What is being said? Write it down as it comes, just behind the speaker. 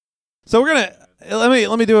So we're gonna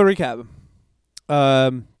let me do a recap.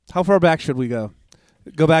 How far back should we go?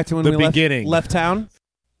 Go back to when The we beginning. left town?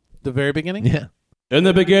 The very beginning? Yeah. In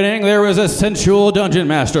the beginning, there was a sensual dungeon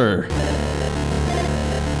master.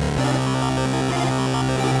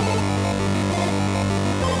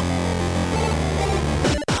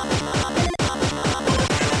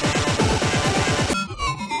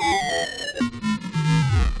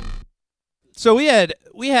 So we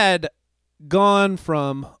had gone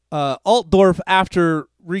from Altdorf after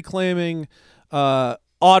reclaiming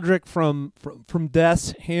Audric from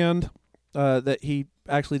Death's hand that he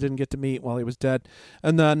actually didn't get to meet while he was dead,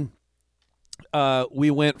 and then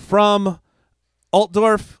we went from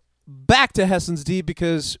Altdorf back to Hessen's Deep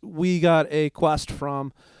because we got a quest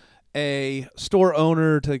from a store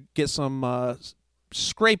owner to get some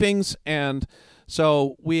scrapings, and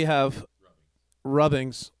so we have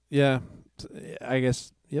rubbings. Yeah, I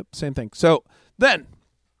guess. Yep, same thing. So then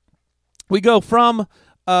we go from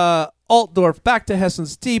Altdorf back to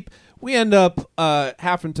Hessen's Deep. We end up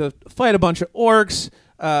having to fight a bunch of orcs.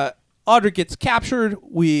 Audric gets captured.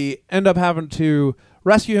 We end up having to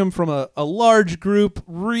rescue him from a large group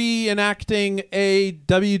reenacting a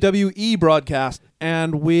WWE broadcast.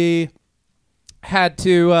 And we had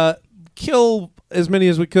to kill as many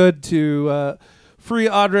as we could to free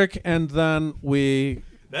Audric. And then we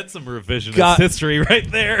That's some revisionist history right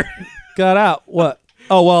there. got out. What?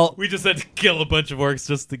 Oh, well. We just had to kill a bunch of orcs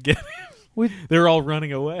just to get him. We They were all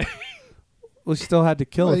running away. we still had to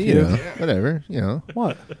kill Well, a you few. know, whatever. You know,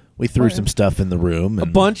 What? we threw some stuff in the room. A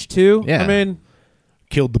And bunch, too? Yeah. I mean,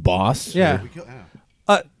 Killed the boss. yeah.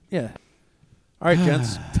 Yeah. All right,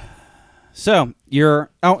 gents. So you're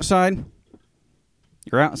outside.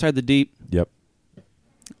 You're outside the deep. Yep.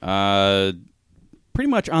 Pretty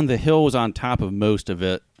much on the hills on top of most of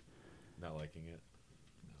it. Not liking it.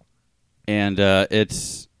 And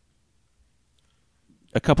it's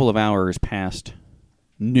a couple of hours past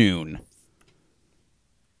noon.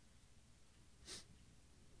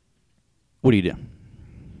 What do you do?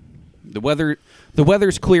 The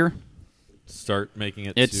weather's clear. Start making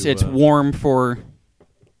it. It's warm for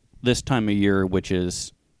this time of year, which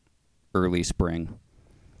is early spring.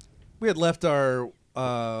 We had left our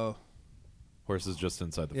horses just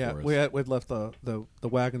inside the forest. we'd left the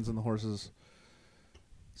wagons and the horses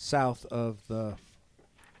south of the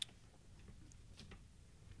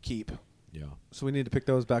keep. Yeah. So we need to pick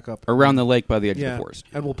those back up Around the lake by the edge yeah, of the forest.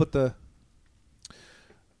 and we'll put the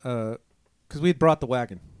because we had brought the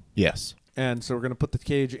wagon, Yes. and so we're gonna put the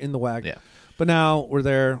cage in the wagon. Yeah. But now we're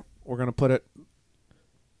there. We're gonna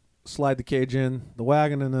slide the cage in the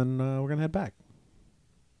wagon, and then we're gonna head back.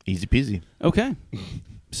 Easy peasy. Okay.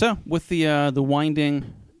 So with the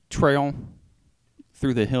winding trail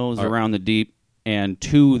through the hills All right. around the deep and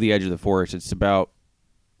to the edge of the forest, it's about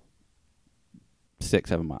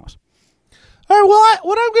 6-7 miles. All right. Well,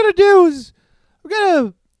 what I'm gonna do is I'm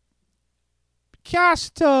gonna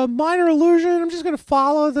cast minor illusion. I'm just gonna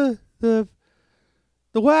follow the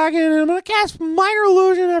wagon, and I'm gonna cast minor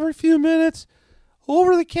illusion every few minutes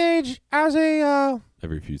over the cage as a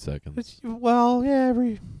Every few seconds.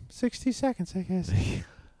 every 60 seconds, I guess.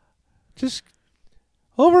 Just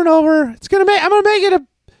over and over. I'm gonna make it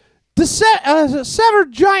a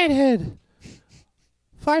severed giant head,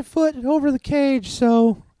 5 foot over the cage.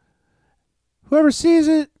 So whoever sees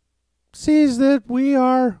it sees that we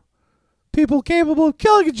are people capable of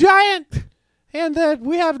killing a giant, and that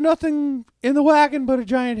we have nothing in the wagon but a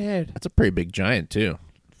giant head. That's a pretty big giant too.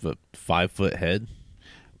 5 foot head.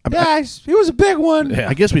 Yeah, it was a big one. Yeah.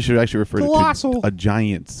 I guess we should actually refer Colossal. to a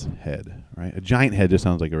giant's head, right? A giant head just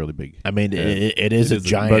sounds like a really big. I mean, Yeah. it is It a is a-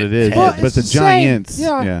 giant. But it is. head. Well, But it's a it's the same. giant's.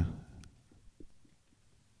 Yeah. Yeah.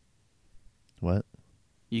 What?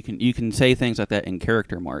 You can say things like that in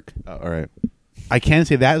character, Mark. All right. I can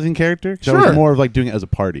say that as in character. So Sure. it's more of like doing it as a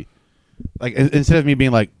party. Like instead of me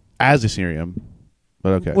being like as Assyrium.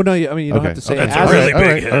 But okay. Well, no, you don't Okay. have to say Okay. as That's a really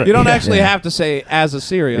big head. You don't Yeah. actually Yeah. have to say as a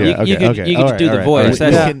Syrian. Yeah. You okay, could okay. you All could right, do all the right, voice. all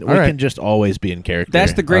right. That's We All right. can just always be in character.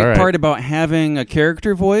 That's the great All right. part about having a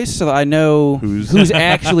character voice, so that I know Who's-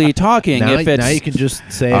 actually talking. Now, if it's now you can just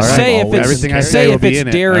say. All right. say if always it's Everything I in say say will if be it's in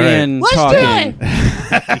it. Darian Let's talking. do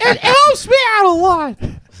it helps me out a lot.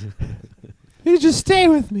 You just stay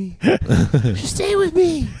with me. Just stay with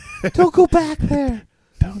me. Don't go back there.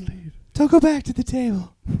 Don't leave. Don't go back to the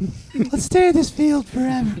table. Let's stay in this field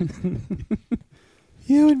forever.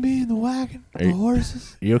 You and me in the wagon, Are the you-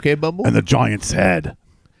 horses, You okay, Bumble? And the giant's head.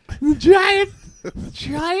 the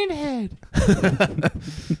giant head.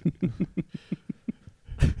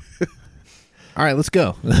 All right, let's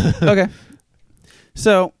go. Okay.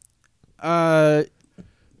 So,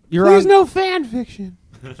 you're There's on. no fan fiction.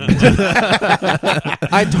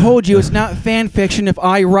 I told you it's not fan fiction if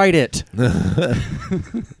I write it.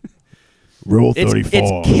 Rule It's 34.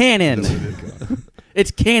 it's canon.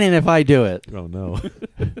 It's canon if I do it. Oh no.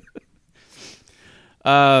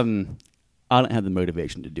 I don't have the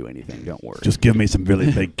motivation to do anything. Don't worry. Just give me some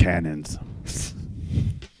really big cannons.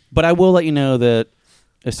 But I will let you know that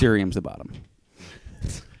Assyrium's the bottom.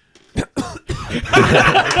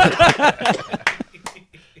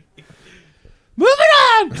 Moving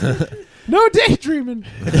on. No daydreaming.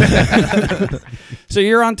 So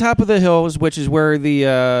you're on top of the hills, which is where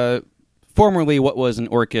the formerly what was an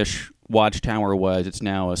orcish watchtower was. It's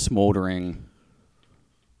now a smoldering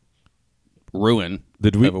ruin.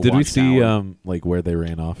 Did we of a see watchtower. like where they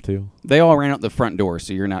ran off to? They all ran out the front door,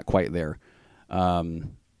 so you're not quite there. You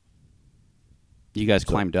guys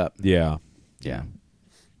climbed up. Yeah. Yeah,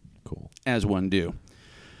 Cool. as one do.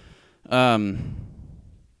 And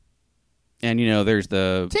there's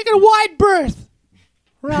the Taking a wide berth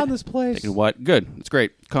around this place. taking what? Good. It's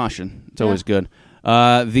great. Caution. It's always good.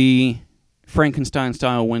 The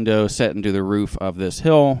Frankenstein-style window set into the roof of this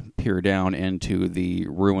hill peer down into the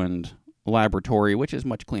ruined laboratory, which is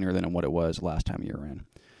much cleaner than what it was last time you were in.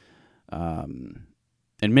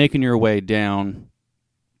 And making your way down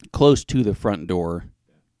close to the front door,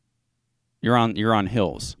 you're on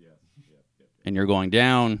hills, and you're going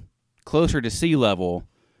down closer to sea level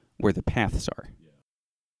where the paths are.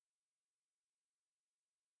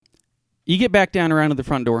 You get back down around to the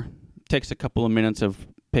front door. Takes a couple of minutes of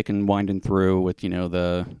picking, winding through with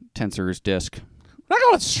the tensor's disc. We're not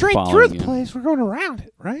going straight through Following the you. place. We're going around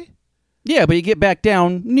it, right? Yeah, but you get back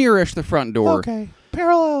down nearish the front door. Okay.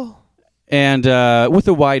 Parallel. And with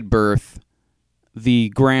a wide berth, the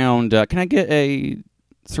ground... can I get a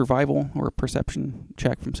survival or a perception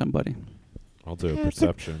check from somebody? I'll do a Yeah,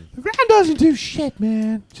 perception. The ground doesn't do shit,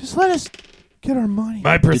 man. Just let us get our money.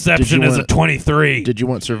 My perception you is a want- 23. Did you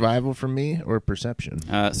want survival from me or perception?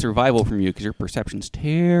 Survival from you, because your perception's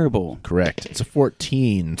terrible. Correct. It's a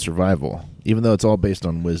 14 survival, even though it's all based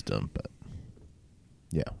on wisdom. But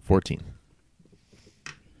yeah, 14.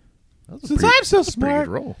 That was a Since pretty- I'm so that's a pretty smart,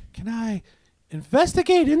 good roll. can I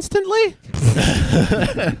investigate instantly?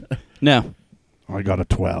 No. I got a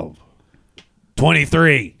 12.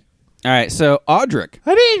 23. All right, so Audric.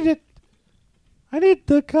 I need it. I need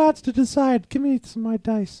the gods to decide. Give me some of my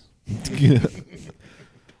dice.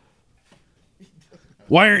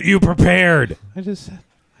 Why aren't you prepared? I just...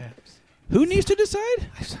 Who needs to decide?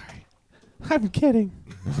 I'm sorry. I'm kidding.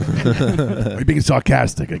 Are you being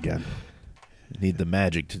sarcastic again? Need the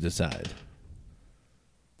magic to decide.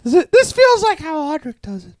 This feels like how Audric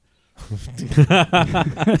does it.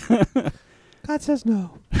 God says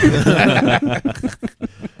no.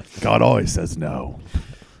 God always says no.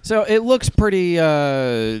 So it looks pretty,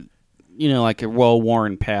 like a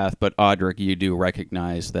well-worn path, but Audric, you do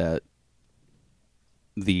recognize that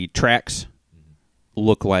the tracks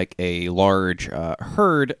look like a large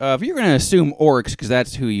herd of, you're going to assume orcs, because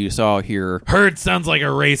that's who you saw here, Herd sounds like a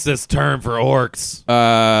racist term for orcs.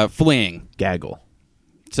 fleeing. Gaggle.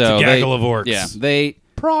 So It's a gaggle of orcs. Yeah, they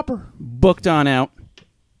Proper. booked on out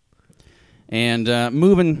and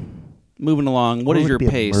moving along. What is your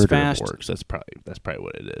pace? Fast, Orcs. That's probably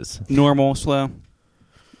what it is. normal, slow?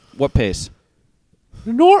 What pace?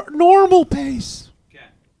 Normal pace.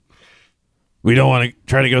 We don't want to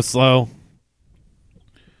try to go slow.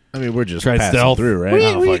 I mean, we're just Try passing stealth. through, right? I We-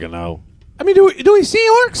 don't we- fucking know. I mean, do we see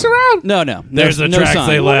orcs around? No. There's the no tracks sign.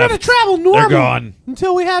 they We're left. going to travel normal. They're gone.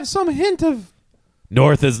 Until we have some hint of...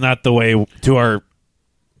 North is not the way to our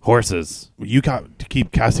horses. You got to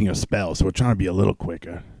keep casting a spell, so we're trying to be a little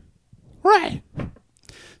quicker. Right.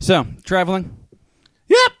 So, traveling,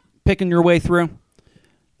 Yep. picking your way through.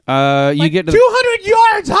 You get to 200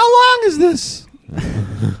 yards. How long is this?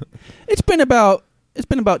 It's been about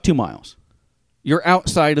 2 miles. You're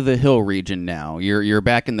outside of the hill region now. You're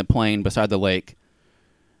back in the plain beside the lake.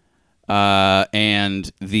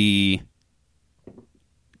 And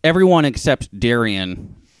everyone except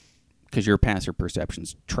Darian, because your passive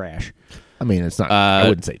perception's trash, I mean, it's not. I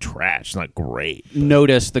wouldn't say trash. It's not great.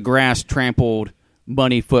 notice the grass trampled,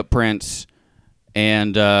 muddy footprints,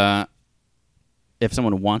 and if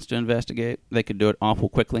someone wants to investigate, they could do it awful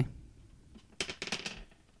quickly.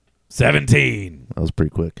 17. That was pretty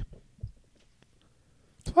quick.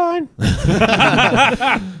 It's fine.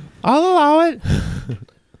 I'll allow it.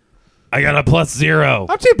 I got a +0.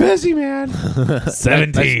 I'm too busy, man.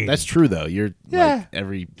 17. That's true though. You're Yeah. like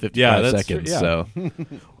every 55 Yeah, that's seconds. true, yeah. So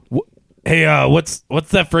Hey, what's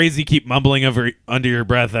that phrase you keep mumbling under your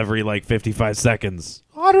breath every 55 seconds?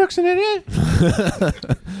 Audric's an idiot.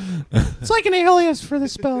 It's like an alias for the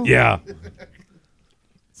spell. Yeah.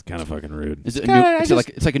 kind of fucking rude. Is it, Kinda, I it's just- like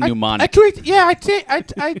it's like a I mnemonic? tweaked. Yeah,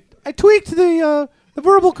 I tweaked the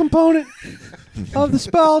verbal component of the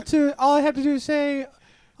spell to all I have to do is say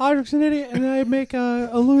Audric's an idiot, and I make a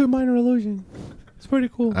minor illusion. It's pretty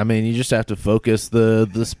cool. I mean, you just have to focus the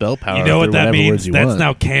spell power. You know what through that whatever means? words you That's want.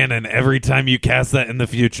 now canon. Every time you cast that in the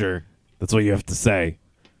future, that's what you have to say.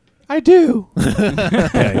 I do.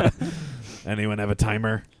 Okay. Anyone have a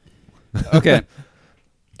timer? Okay.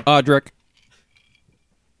 Audric,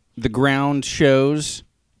 the ground shows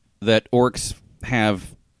that orcs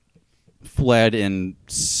have fled in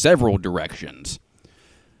several directions.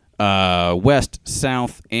 West,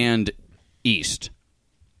 south, and east.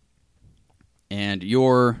 And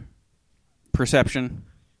your perception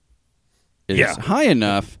is Yeah. high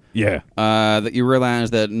enough Yeah. that you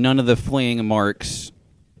realize that none of the fleeing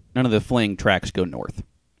tracks go north.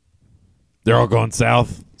 They're all going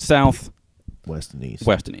south. South, West and east.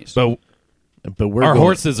 west, and east. But But we're our going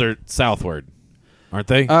horses are southward, aren't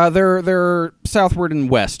they? They're southward and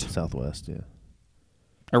west, southwest. Yeah.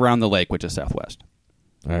 around the lake, which is southwest.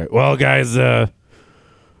 All right. Well, guys, none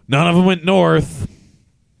of them went north.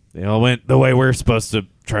 They all went the way we're supposed to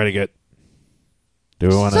try to get. Do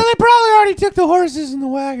we want So they probably already took the horses in the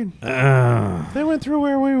wagon. to? They went through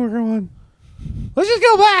where we were going. Let's just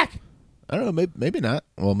go back. I don't know. Maybe not.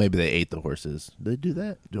 Well, maybe they ate the horses. Did they do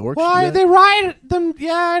that? Do orcs Why do that? they ride them?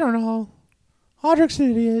 Yeah, I don't know. Audric's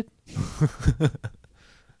an idiot.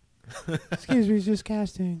 Excuse me, just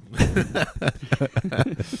casting.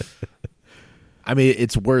 I mean,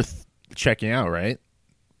 it's worth checking out, right?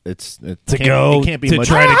 It To can't, go It can't be to much.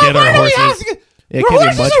 try to get our horses. It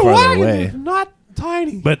can't be much farther wagon, away. not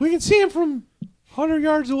tiny. But- we can see him from 100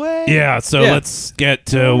 yards away. Yeah. So Yeah. let's get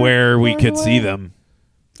to where we could see them.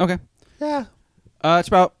 Okay. Yeah. It's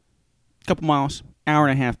about a couple miles, hour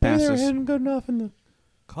and a half Maybe they were passes. hidden good enough in the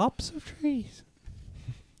copse of trees.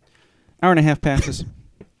 Hour and a half passes.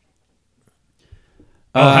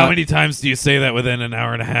 How many times do you say that within an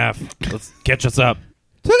hour and a half? Let's catch us up.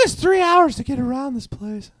 Took us 3 hours to get around this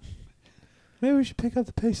place. Maybe we should pick up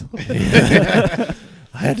the pace a little bit.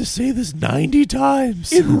 I had to say this 90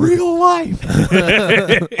 times. In real life.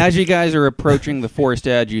 As you guys are approaching the forest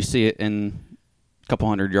edge, you see it in a couple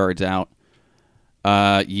hundred yards out.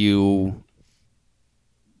 I'm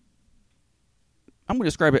going to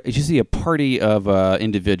describe it as you see a party of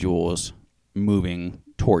individuals moving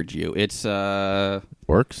towards you. It's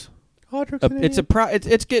Orcs? Audric's an it's idiot.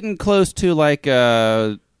 it's getting close to like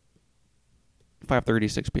 5:30,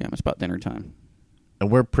 6 p.m. It's about dinner time.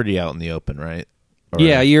 And we're pretty out in the open, right? Or-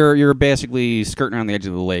 Yeah, you're basically skirting around the edge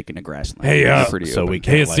of the lake in a grassland. Hey, It's pretty so open. we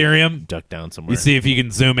can Hey, like, Assyrium. duck down somewhere. You see if you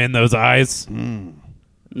can zoom in those eyes.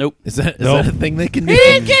 Nope. Is that Nope. a thing they can He do?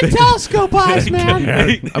 didn't get telescope eyes, man.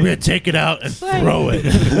 I'm going to take it out and Like- throw it.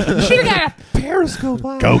 Should have got a periscope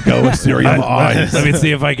eye. Go, Assyrium eyes. Let me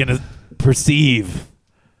see if I can perceive.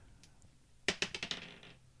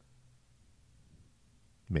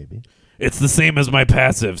 Maybe. It's the same as my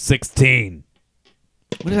passive, 16.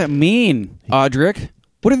 What does that mean, Audric?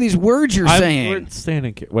 What are these words you're saying? We're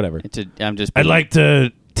standing. Whatever. I'm just. I'd like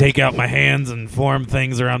to take out my hands and form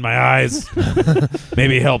things around my eyes.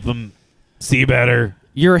 Maybe help them see better.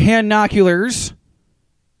 Your handnoculars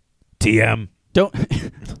TM. don't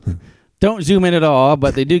don't zoom in at all,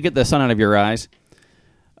 but they do get the sun out of your eyes.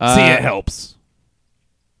 See, it helps.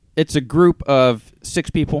 It's a group of 6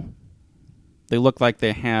 people. They look like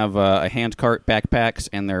they have a hand cart, backpacks,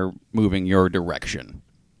 and they're moving your direction.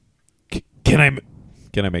 Can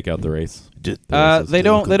I make out the race? They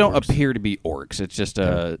don't appear to be orcs. It's just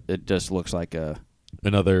it just looks like a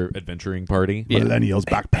Another adventuring party. Yeah. Millennials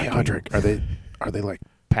backpacking. Hey, Audric, are they like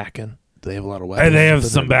packing? Do they have a lot of weapons? Hey, they have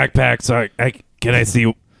some backpacks. Can I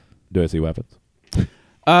see? Do I see weapons?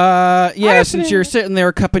 Yeah, since you're sitting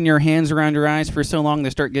there cupping your hands around your eyes for so long, they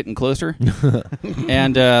start getting closer,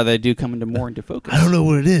 and they do come into focus. I don't know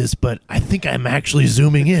what it is, but I think I'm actually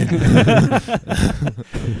zooming in.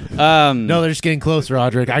 No, they're just getting closer,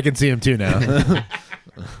 Audric. I can see them too now.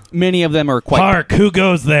 Many of them are quite. Hark, who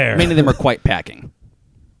goes there? Many of them are quite packing.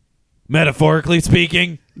 Metaphorically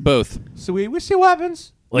speaking, Both. Sweet. We see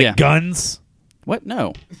weapons. like Yeah. guns. What?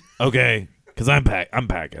 No. Okay, because I'm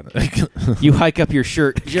packing. You hike up your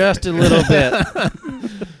shirt just a little bit.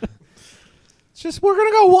 It's just we're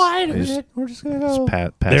gonna go wide a Just- bit. We're just gonna go.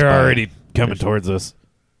 Pass They're by. already coming towards us.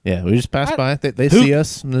 Yeah, we just pass I- by. They Who- see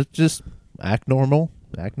us. And just act normal.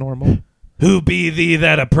 Act normal. Who be thee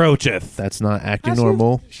that approacheth? That's not acting That's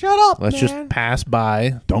normal. Shut up, Let's man. just pass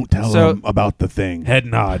by. Don't tell So- them about the thing. Head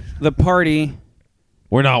nod. The party.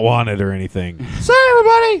 We're not wanted or anything. Sorry,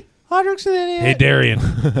 everybody. Audric's an idiot. Hey, Darian.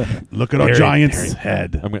 Look at our Harry, giant's Harry.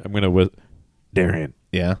 head. I'm gonna Darian,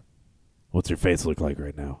 Yeah. what's your face look like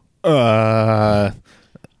right now?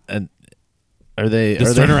 And are they?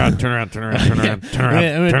 Just are turn they, around, turn around, turn around, turn around, turn I'm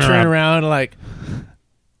around, gonna turn turn around. around, like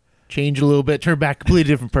change a little bit, turn back, completely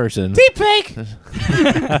different person. Deep fake.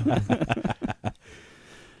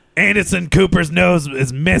 Anderson Cooper's nose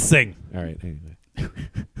is missing. All right. Anyway.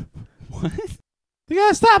 You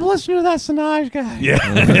gotta stop listening to that Sinaj guy.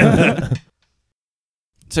 Yeah.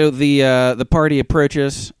 So the party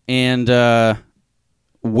approaches and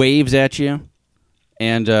waves at you,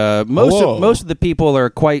 and most of the people are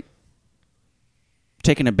quite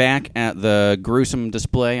taken aback at the gruesome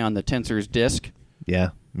display on the Tensor's disc. Yeah,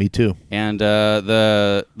 me too. And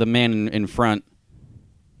the man in front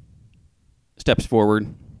steps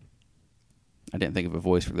forward. I didn't think of a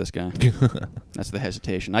voice for this guy. That's the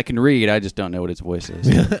hesitation. I can read, I just don't know what his voice is.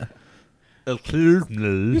 You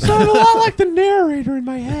sound a lot like the narrator in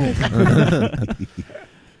my head.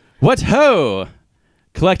 What ho!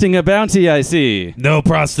 Collecting a bounty, I see. No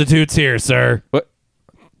prostitutes here, sir. What?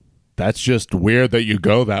 That's just weird that you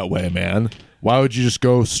go that way, man. Why would you just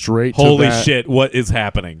go straight Holy to that? shit, what is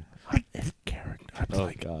happening? Character. Oh,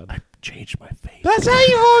 God. I changed my face. That's how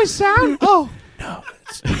you always sound. Oh No.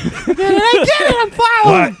 I get it. I'm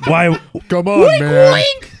following. Why? Come on, man.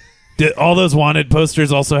 Wink. Did all those wanted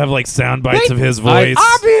posters also have like sound bites of his voice?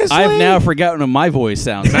 Obviously. I've now forgotten what my voice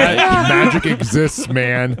sounds like. Magic exists,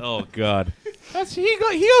 man. Oh, God. That's he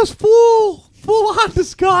goes full on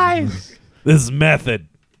disguise. This is method.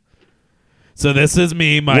 So this is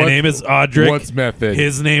me. My What- name is Audric. What's method?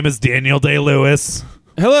 His name is Daniel Day-Lewis.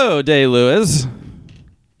 Hello, Day-Lewis.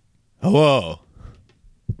 Hello.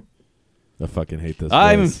 I fucking hate this.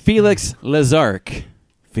 I'm voice. Felix Lazark,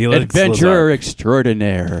 Felix adventurer Lazar.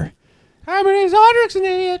 extraordinaire. Hi, my name's Audric's an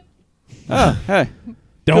idiot. Oh, hey.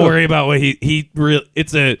 Don't Cool. worry about what he really.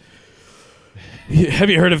 It's a. Have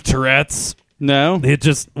you heard of Tourette's? No? It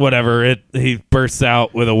just whatever. He bursts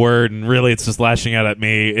out with a word, and really, it's just lashing out at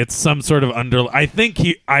me. It's some sort of I think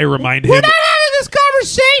I remind We're him. not having this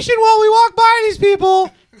conversation while we walk by these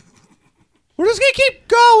people. We're just gonna keep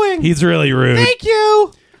going. He's really rude. Thank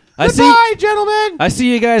you. I Goodbye, gentlemen. I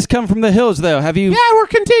see you guys come from the hills, though. Have you Yeah, we're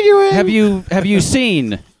continuing. have you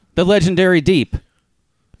seen the legendary deep?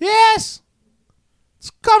 Yes.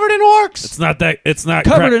 It's covered in orcs. It's not that. It's not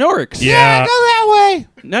Covered in orcs. Yeah. Go that way.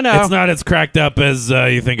 No. It's not as cracked up as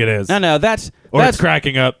you think it is. No. That's Or it's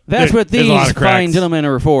cracking up. That's what There's a lot these of cracks. fine gentlemen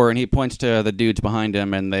are for. And he points to the dudes behind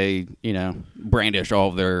him, and they, brandish all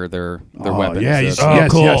of their weapons. yeah, So- Oh,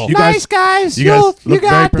 yes, cool. yes. You Nice guys. you guys You look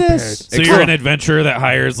got very this. prepared. So you're an adventurer that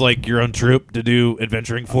hires like your own troop to do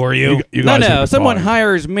adventuring for you. You No, guys are someone fine.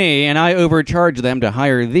 hires me, and I overcharge them to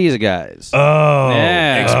hire these guys. Oh,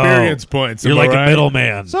 Yeah. Experience points. You're am I like right? a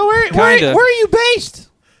middleman. So where Kinda. are you based?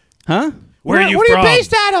 Huh? Where are you what from? are you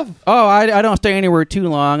based out of? Oh, I don't stay anywhere too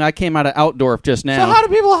long. I came out of Outdorf just now. So how do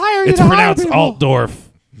people hire you It's to pronounced hire people? Altdorf.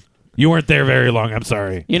 You weren't there very long. I'm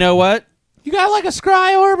sorry. You know what? You got like a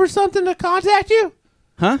scry orb or something to contact you?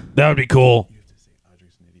 Huh? That would be cool.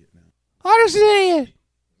 Audric's an idiot.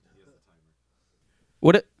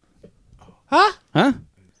 What? Huh? Huh?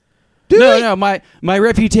 Do No, we? no. My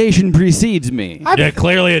reputation precedes me. Yeah,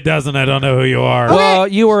 clearly it doesn't. I don't know who you are. Well,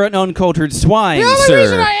 you are an uncultured swine, The only sir.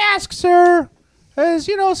 reason I ask, sir, is,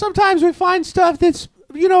 sometimes we find stuff that's,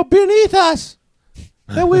 beneath us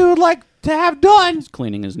that we would like to have done.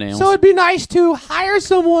 Cleaning his nails. So it'd be nice to hire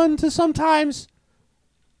someone to sometimes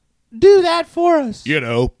do that for us.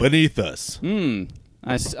 Beneath us.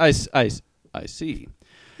 I see.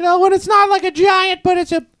 When it's not like a giant, but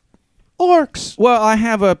it's a orcs. Well, I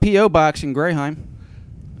have a P.O. box in Greyheim.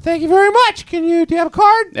 Thank you very much. Do you have a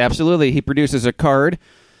card? Absolutely. He produces a card.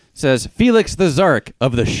 Says, Felix the Zark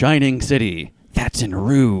of the Shining City. That's in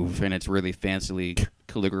Rouve. And it's really fancily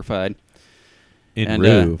calligraphied. In and,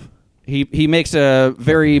 Rouve. He makes a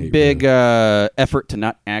very hate big effort to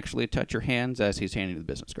not actually touch your hands as he's handing you the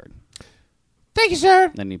business card. Thank you,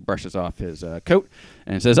 sir. Then he brushes off his coat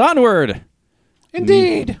and says, onward!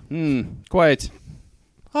 Indeed. Quite.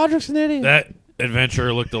 Audric's an idiot. That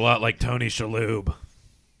adventurer looked a lot like Tony Shalhoub.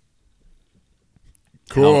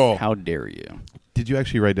 Cool. How dare you? Did you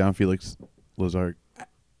actually write down Felix Lazark?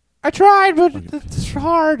 I tried, but it's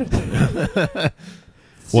hard.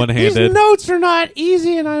 These One-handed. notes are not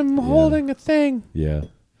easy, and I'm holding a thing. Yeah.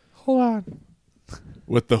 Hold on.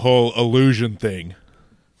 With the whole illusion thing.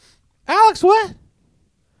 Alex, what?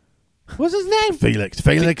 What's his name? Felix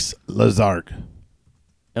Lazark.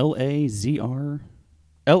 Lazar?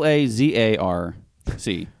 Lazarc.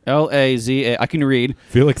 Laza. I can read.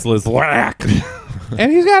 Felix Lazlack. And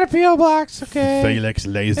he's got a P.O. box, okay. Felix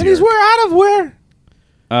Lazark. And he's out of where?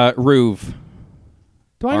 Rouve.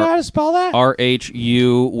 Do I know how to spell that?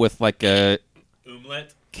 RHU with like a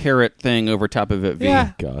Oomlet. carrot thing over top of it. V.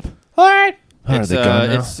 Yeah. God. All right. Are It's they gone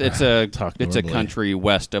now? it's a Talk it's a normally. country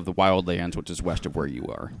west of the Wildlands, which is west of where you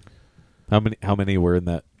are. How many were in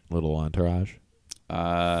that little entourage?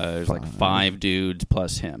 There's like 5 dudes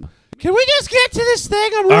plus him. Can we just get to this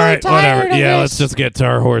thing? I'm really All right, tired whatever. of Yeah, this. let's just get to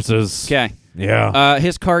our horses. Okay. Yeah.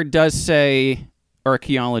 His card does say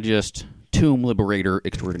archaeologist, tomb liberator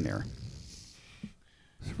extraordinaire.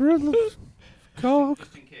 Go.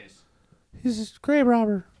 He's a grave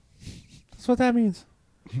robber. That's what that means.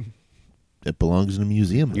 It belongs in a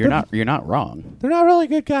museum. You're not wrong. They're not really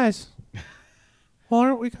good guys. Well,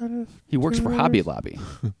 aren't we kind of? He works for tomb Hobby robbers?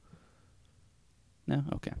 Lobby. No?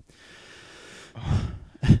 Okay.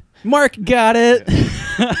 Mark got it.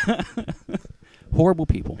 Horrible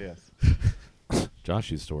people. Yes.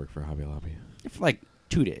 Josh used to work for Hobby Lobby. For like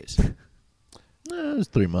 2 days. It was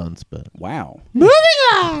 3 months, but Wow. Moving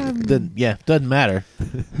on. doesn't matter.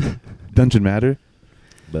 Dungeon Matter.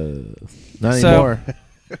 Not So- anymore.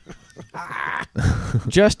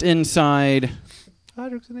 Just inside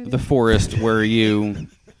Audric's an idiot. the forest where you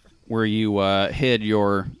hid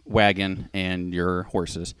your wagon and your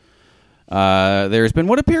horses. There's been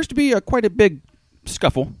what appears to be quite a big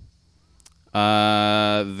scuffle.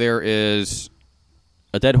 There is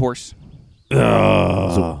a dead horse.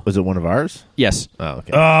 Was it one of ours? Yes, Oh,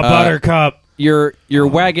 okay. Buttercup. your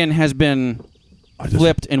wagon has been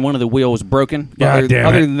flipped and one of the wheels broken. But God damn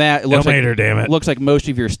other it. than that, it looks like Elmater, damn it. looks like most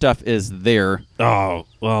of your stuff is there. Oh,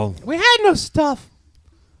 well, We had no stuff.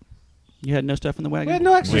 You had no stuff in the wagon. We had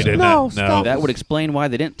no extra. We did no not, no. stuff. That would explain why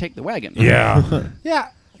they didn't take the wagon. yeah. Yeah.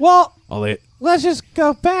 Well, All they, let's just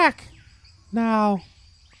go back now.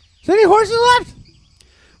 Is there any horses left?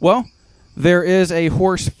 Well, there is a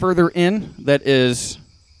horse further in that is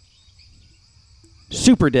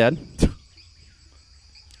super dead.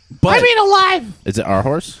 But I mean, alive. Is it our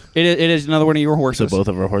horse? it is another one of your So horses. both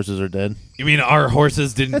of our horses are dead? you mean our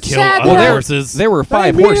horses didn't That's kill sad, other though. horses? There were But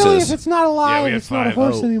 5 immediately, horses. If it's not alive, Yeah, we had it's not a 5.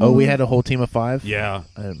 horse anymore. Oh, we had a whole team of 5? yeah.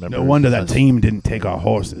 I don't remember. No wonder that team didn't take our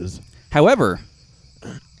horses. However,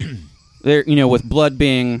 there with blood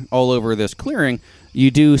being all over this clearing,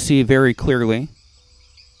 you do see very clearly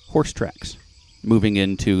horse tracks moving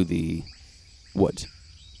into the woods.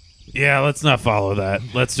 Yeah, let's not follow that.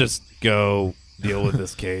 Let's just go deal with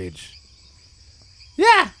this cage.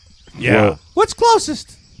 Yeah. Yeah. Well, What's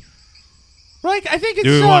closest? Right. I think it's.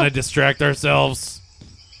 Do we want to distract ourselves?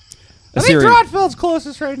 I think Assyrian. Throtfield's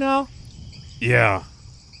closest right now. Yeah.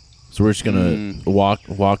 So we're just gonna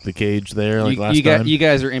walk the cage there like last time. You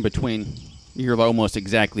guys are in between. You're almost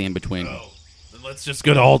exactly in between. Then let's just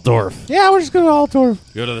go to Altdorf. Yeah, we're just going to Altdorf.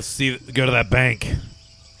 Go to that bank.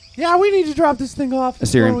 Yeah, we need to drop this thing off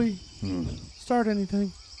Assyrian. before we start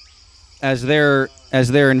anything. As they're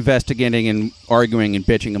investigating and arguing and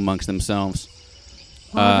bitching amongst themselves,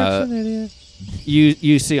 Audric's an idiot.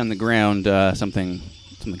 you see on the ground something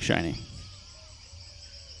shiny.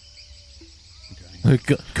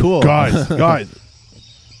 Cool. Guys,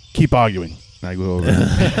 keep arguing. I go over.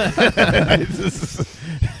 I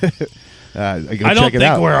go I check don't it think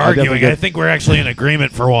out. we're I'll definitely arguing. I think we're actually in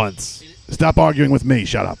agreement for once. Stop arguing with me.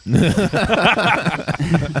 Shut up.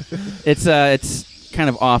 It's kind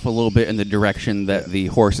of off a little bit in the direction that the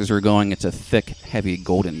horses are going. It's a thick, heavy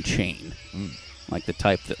golden chain, like the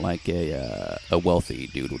type that like a wealthy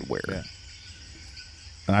dude would wear. Yeah.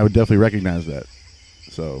 And I would definitely recognize that.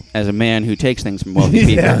 So As a man who takes things from wealthy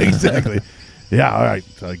people, yeah, exactly. Yeah, all right.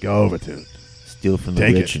 So I go over to it. Steal from the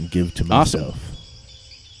Take rich it. and give to Awesome. myself.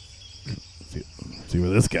 See where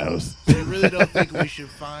this goes. I really don't think we should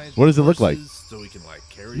find. What does it look like? So we can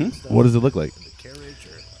carry stuff. What does it look like? in the carriage?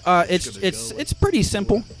 it's pretty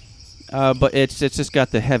simple, but it's just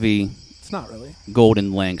got the heavy It's not really.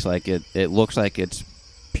 golden links. Like it looks like it's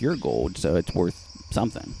pure gold, so it's worth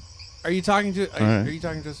something. Are you talking to? right. Are you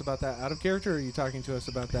talking to us about that out of character, or are you talking to us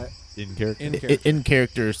about that In character. in character? In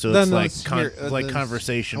character, so Then it's like let's hear- like then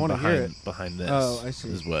conversation I wanna hear behind this. Oh, I see.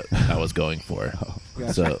 Is what I was going for.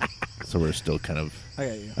 Gotcha. So we're still kind of I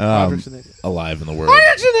got you. Audric's an idiot. alive in the world.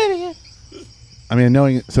 Audric's an idiot. I mean,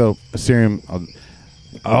 knowing so Assyrian.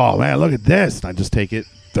 Oh man, look at this! And I just take it,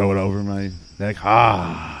 throw it over my neck.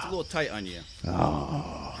 Ah, It's a little tight on you.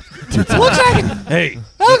 Looks like Hey,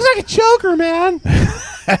 that looks like a choker, man.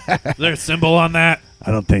 is there a symbol on that?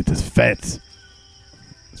 I don't think this fits.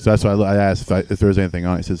 So that's why I asked if there was anything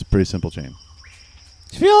on it. It says it's a pretty simple chain.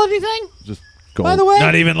 Do you feel anything? Just gold. By the way,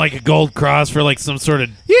 Not even like a gold cross for like some sort of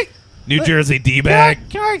you, New Jersey can, I, D-bag?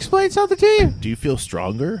 can I explain something to you? Do you feel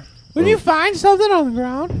stronger? When Or- you find something on the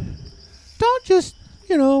ground, don't just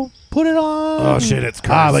put it on. Oh shit, it's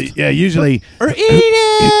cursed. But yeah, usually Or eat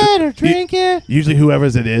it or drink it. usually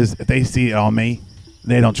whoever's it is, if they see it on me,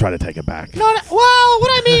 they don't try to take it back. Well, what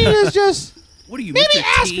I mean is just What are you, maybe Mr.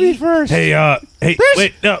 ask T? me first. Hey, There's-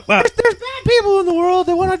 wait, no. There's bad people in the world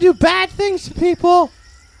that want to do bad things to people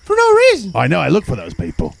for no reason. I know. I look for those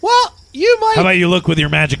people. Well, you might. How about you look with your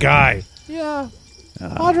magic eye? Yeah.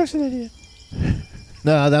 Audric's an idiot.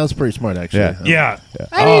 No, that was pretty smart actually. Yeah. Yeah,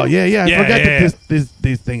 I mean- I Yeah, forgot yeah, that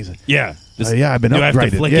these things. yeah. Just- Yeah, I've been you upgraded. have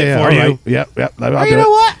to flick yeah, it yeah, for all you. right. Yep. I'll Oh, do you know it.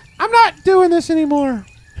 what? I'm not doing this anymore.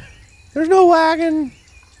 There's no wagon.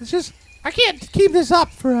 It's just I can't keep this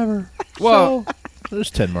up forever. Well- So, There's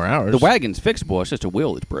 10 more hours. The wagon's fixable. It's just a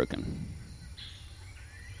wheel that's broken.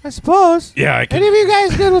 I suppose. Yeah, I Any can. of you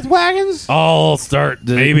guys good with wagons? I'll start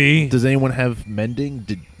maybe. Does anyone have mending?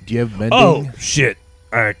 Do you have mending? Oh shit!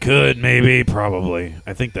 I could maybe probably.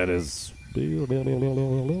 I think that is. It's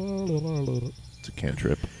a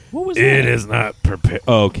cantrip. What was It is not prepared.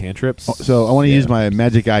 Oh, cantrips. So I want to Yeah. use my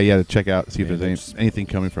magic eye. Yeah, to check out, see if there's anything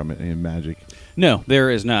coming from it. Any magic. No, there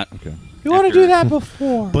is not. Okay. You want to do that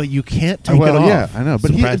before? But you can't take well, it off. yeah, I know.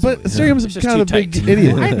 But surprisingly. Sirium's It's just kind of a too big tight.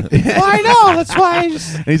 idiot. Well, I know. That's why I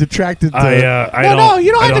just. And he's attracted to. I No,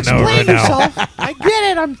 you don't I have to don't know explain right now. yourself. I get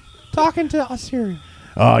it. I'm talking to Assyria.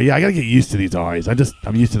 Oh yeah, I gotta get used to these eyes.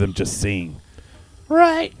 I'm used to them just seeing.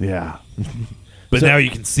 Right. Yeah. But now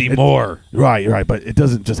you can see more. Right. But it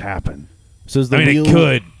doesn't just happen. So is the I mean, wheel, it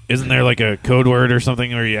could. Isn't there like a code word or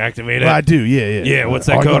something where you activate it? Well, I do. Yeah. Yeah, what's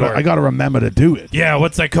that I code gotta- word? I gotta remember to do it. Yeah,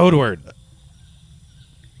 what's that code word?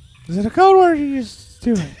 Is it a code word or you just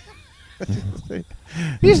do it?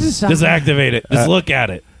 You just decide. Just activate it. Just look at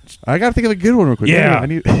it. I gotta think of a good one real quick. Yeah. I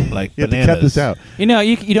need like you have to cut bananas. this out. You know,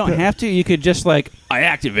 you don't have to. You could just like I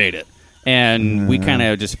activate it, and we kind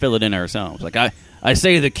of just fill it in ourselves. Like I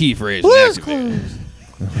say the key phrase. and Blue's activate it. Clues.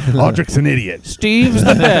 Audric's an idiot. Steve's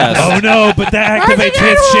the best. Oh no, but that activates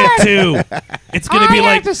his shit too. It's gonna be I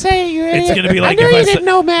like have to say it, you idiot. gonna be like I knew if you I said- didn't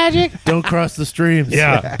know magic. Don't cross the streams.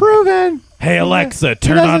 yeah. Proven. Hey Alexa,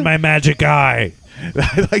 turn doesn't- on my magic eye.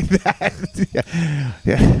 Like that.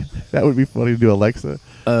 Yeah. That would be funny to do, Alexa.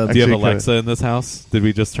 Do you have Actually, Alexa in this house? Did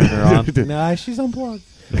we just turn her on? Nah, she's unplugged.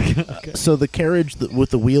 So the carriage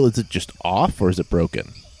with the wheel, is it just off or is it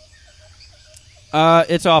broken?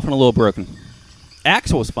 It's often a little broken.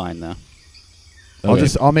 Axle's fine though.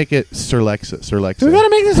 I'll make it Sir Lexa. Sir Lexa. Do we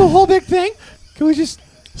gotta make this a whole big thing? Can we just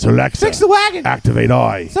Sir Lexa. fix the wagon? Activate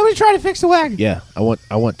eye. Somebody try to fix the wagon. Yeah, I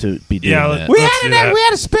want to be doing Yeah, that. We Let's had do that. we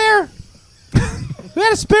had a spare. We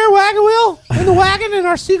had a spare wagon wheel in the wagon in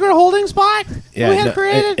our secret holding spot. yeah, we had no,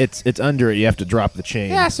 created. it's under it. You have to drop the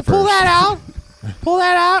chain. Yeah, so pull first. that out. Pull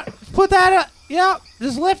that out. Put that up. Yep.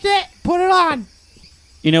 Just lift it. Put it on.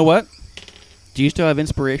 You know what? Do you still have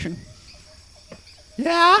inspiration?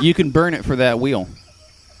 Yeah. You can burn it for that wheel.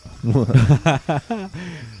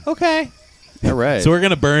 Okay. All right. So we're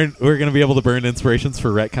gonna be able to burn inspirations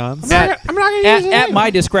for retcons. I'm not gonna use it. at anyway. my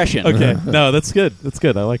discretion. Okay, no, that's good. That's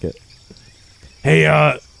good. I like it. Hey,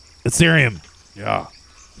 Ethereum. Yeah.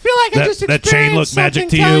 I feel like I that- just that chain experienced look magic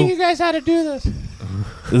something to telling you? you guys how to do this.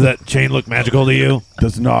 Does that chain look magical to you?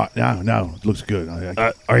 Does not. No. It looks good.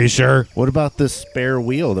 I Are you sure? What about this spare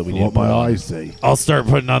wheel that we need what to put my on? eyes see. I'll start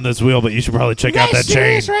putting on this wheel, but you should probably check You out guys that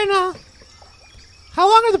chain. serious right now? How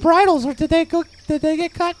long are the bridles, or did they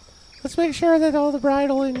get cut? Let's make sure that all the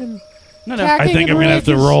bridling and No. tacking I think and I'm gonna have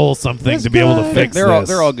to ridges- roll something That's to be able to good. fix They're all this.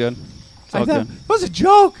 they're all good. It's all I thought good. it was a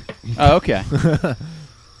joke. Oh, okay.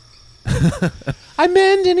 I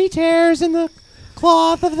mend any tears in the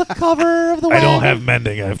cloth of the cover of the I wagon. don't have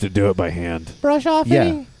mending. I have to do it by hand. brush off Yeah.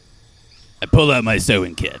 any. I pull out my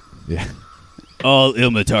sewing kit. Yeah. All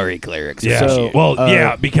Ilmatari clerics. Yeah. So, well, uh,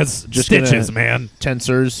 yeah, because just stitches, gonna- man.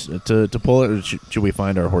 Tensors to pull it, or should we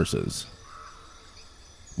find our horses?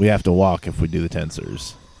 We have to walk if we do the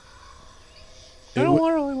tensors. I don't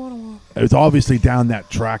really want to walk. It's obviously down that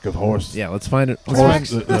track of horse. Yeah, let's find it.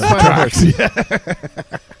 Tracks. Let's find our horse.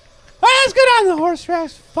 All right, let's go down the horse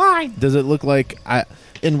tracks. Fine. Does it look like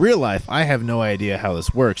in real life? I have no idea how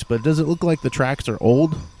this works, but does it look like the tracks are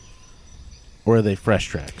old, or are they fresh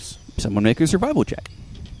tracks? Someone make a survival check.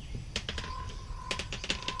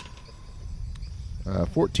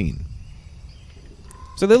 14.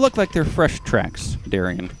 So they look like they're fresh tracks,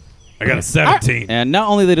 Darian. I got a 17. And not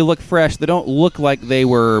only do they look fresh, they don't look like they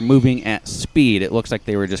were moving at speed. It looks like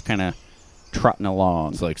they were just kind of trotting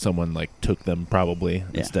along. It's like someone took them probably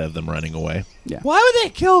instead of them running away. Why would they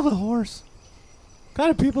kill the horse? What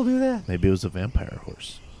kind of people do that? Maybe it was a vampire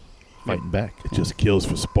horse fighting back. It just kills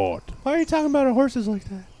for sport. Why are you talking about our horses like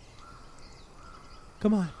that?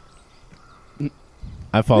 Come on.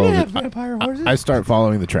 I We follow. didn't have The, vampire horses. I start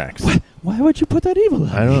following the tracks. Why would you put that evil on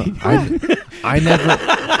I don't.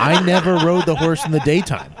 I never rode the horse in the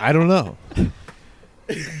daytime. I don't know.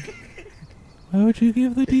 Why would you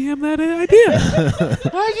give the DM that idea?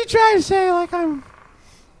 Why'd you try to say like I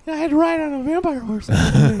had to ride on a vampire horse?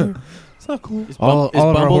 It's not cool. All of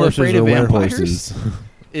our Bumble horses afraid are of vampires? werehorses.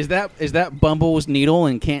 Is that Bumble's needle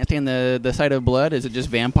and can't stand the sight of blood? Is it just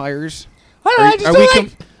vampires? I don't know. I just don't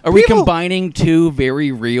like Are we people. combining two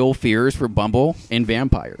very real fears for Bumble and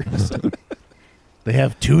vampires? They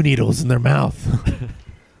have 2 needles in their mouth.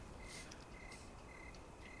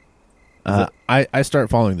 I start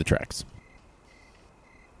following the tracks.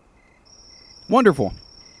 Wonderful.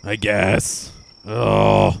 I guess.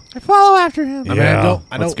 Oh. I follow after him. I mean, Yeah,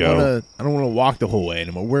 I let's don't go. want to. I don't want to walk the whole way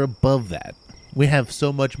anymore. We're above that. We have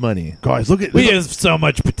so much money. Guys, look at We have so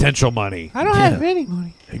much potential money. I don't have any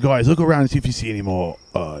money. Hey, guys, look around and see if you see any more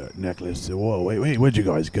necklaces. Whoa, wait, where'd you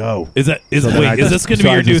guys go? Is that is So then I wait? just- Is this going to so be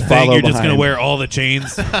I your new just thing? follow You're just going to behind. wear all the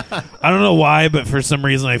chains. I don't know why, but for some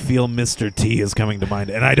reason I feel Mr. T is coming to mind,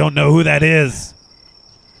 and I don't know who that is.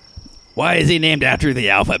 Why is he named after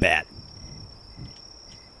the alphabet?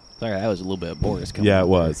 Sorry, that was a little bit of Boris coming. Yeah, out it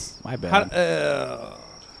was. there. My bad.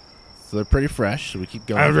 So they're pretty fresh. So we keep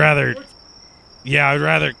going. I would rather. Yeah, I'd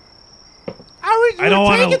rather. I don't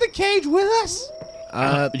wanna- taking the cage with us.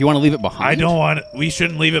 you want to leave it behind? I don't want. We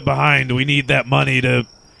shouldn't leave it behind. We need that money to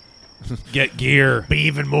get gear. Be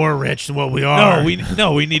even more rich than what we are.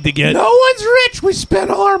 No, we need to get. No one's rich. We spent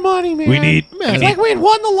all our money, man. We need. It's like we had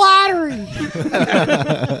won the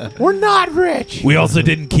lottery. We're not rich. We also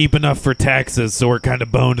didn't keep enough for taxes, so we're kind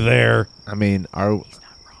of boned there. I mean,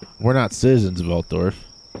 we're not citizens of Altdorf.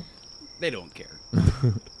 They don't care.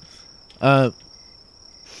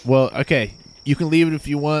 Well, okay. You can leave it if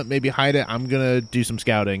you want. Maybe hide it. I'm gonna do some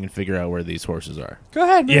scouting and figure out where these horses are. Go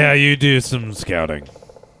ahead, man. Yeah, you do some scouting.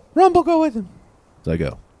 Rumble, go with him. So I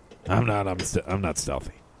go. I'm not. I'm not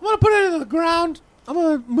stealthy. I'm gonna put it into the ground. I'm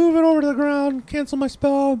gonna move it over to the ground. Cancel my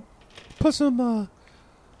spell. Put some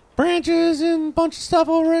branches and a bunch of stuff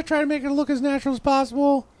over it. Try to make it look as natural as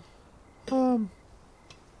possible.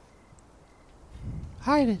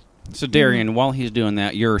 Hide it. So Darian, while he's doing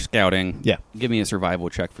that, you're scouting. Yeah. Give me a survival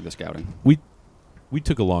check for the scouting. We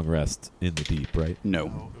took a long rest in the deep, right? No.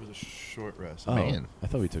 It was a short rest. Oh, Man. I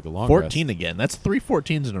thought we took a long 14 rest. again. That's 3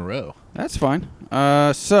 14s in a row. That's fine.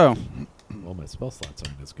 So Well, my spell slots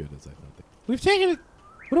aren't as good as I thought. We've taken it.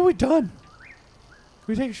 What have we done? Can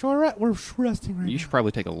we take a short rest? We're resting right you now. should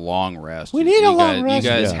probably take a long rest. We need a You long guys, rest. You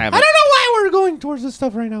guys Yeah. have. I don't know why we're going towards this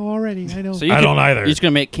stuff right now already. I know. So you I can- don't either. You're just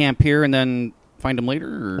gonna make camp here and then find them later.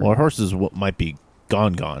 Or? Well, our horses might be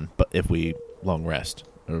gone, but if we long rest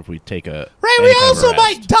or if we take a Right, any we kind of also rest.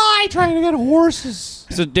 might die trying to get horses.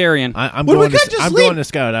 So Darian, I'm Well, we going. could just I'm leave. going to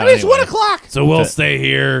scout out. I mean, it's anyway. 1 o'clock So we'll Okay. stay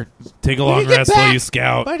here, take a We long can get rest while back you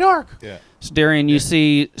scout. by dark. You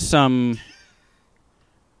see some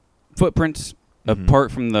footprints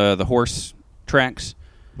apart from the horse tracks.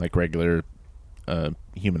 Like regular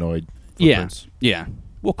humanoid. Yeah, footprints. yeah.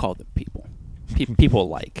 We'll call them people. People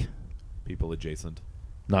like. People adjacent.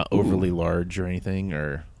 Not overly large or anything,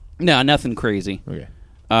 or No, nothing crazy. okay.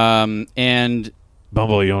 And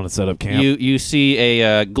Bumble, you want to set up camp? you see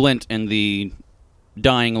a glint in the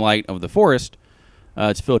dying light of the forest.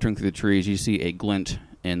 It's filtering through the trees. You see a glint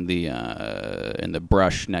in the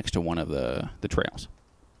brush next to one of the trails.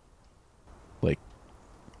 Like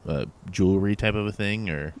jewelry type of a thing,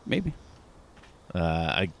 or Maybe.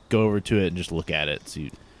 I go over to it and just look at it.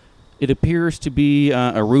 See, It appears to be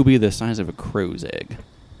a ruby the size of a crow's egg.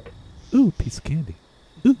 Ooh, piece of candy.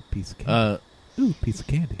 Ooh, piece of candy. Ooh, piece of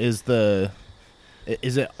candy. is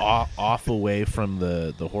it off away from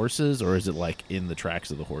the horses, or is it like in the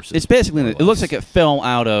tracks of the horses? It's basically, more or it looks less? like it fell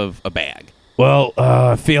out of a bag. Well,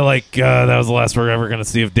 I feel like that was the last we're ever going to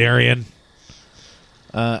see of Darian.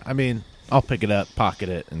 I mean, I'll pick it up, pocket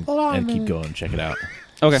it, and Hold on a keep minute. going. Check it out.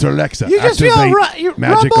 Okay. So Alexa, You just feel activate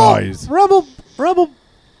magic eyes. Rumble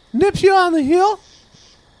nips you on the heel,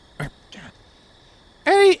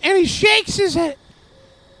 and he shakes his head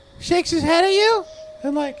at you,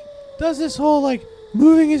 and like does this whole like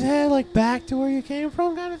moving his head like back to where you came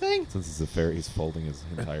from kind of thing. Since it's a fairy, he's folding his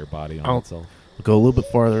entire body on Oh. itself. I'll go a little bit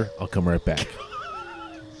farther. I'll come right back.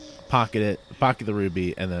 Pocket the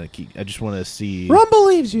ruby, and then I just want to see. Rumble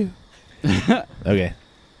leaves you. Okay.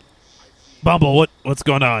 Bumble, what's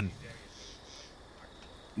going on?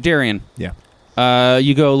 Darian, Yeah.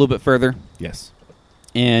 you go a little bit further, Yes.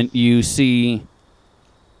 and you see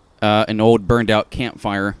an old burned out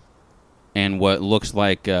campfire and what looks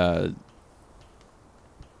like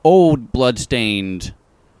old blood-stained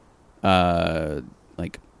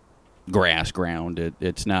like grass ground.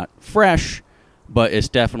 It's not fresh, but it's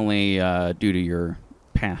definitely due to your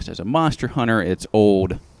past as a monster hunter. It's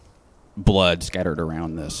old blood scattered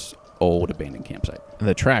around this old abandoned campsite. And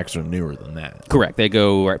the tracks are newer than that. Correct. They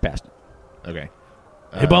go right past it. Okay.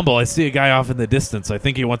 Hey, Bumble, I see a guy off in the distance. I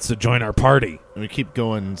think he wants to join our party. We keep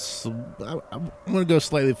going. I'm going to go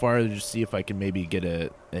slightly farther to see if I can maybe get a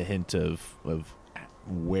hint of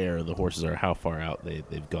where the horses are, how far out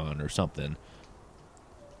they've gone or something.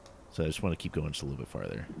 So I just want to keep going just a little bit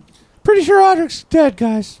farther. Pretty sure Audric's dead,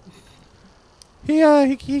 guys.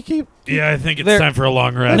 He keep. Yeah, I think it's There- time for a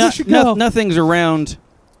long rest. No- should go. Nothing's around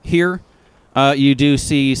here. You do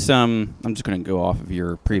see some. I'm just going to go off of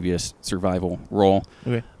your previous survival roll.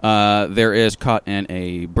 Okay. There is caught in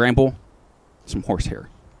a bramble, some horsehair,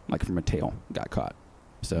 like from a tail, got caught.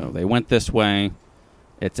 So they went this way.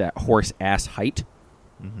 It's at horse ass height.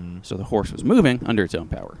 Mm-hmm. So the horse was moving under its own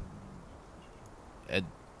power.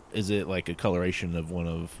 Is it like a coloration of one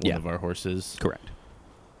of our horses? Correct.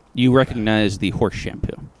 You recognize the horse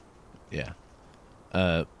shampoo. Yeah.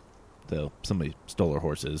 Though somebody stole our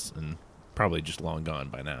horses and probably just long gone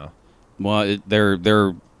by now. Well,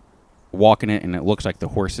 they're walking it, and it looks like the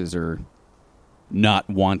horses are not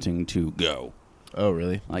wanting to go. Oh,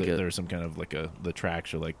 really? Like There's some kind of the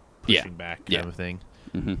tracks are like pushing back kind of thing.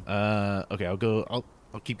 Mm-hmm. Okay, I'll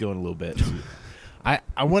keep going a little bit. I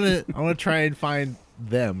want to try and find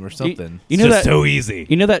them or something. You It's know just that so easy.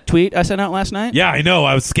 You know that tweet I sent out last night? Yeah, I know.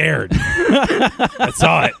 I was scared. I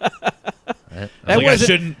saw it. I wasn't-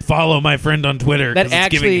 shouldn't follow my friend on Twitter That because it's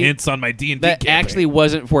actually- giving hints on my D&D That campaign. actually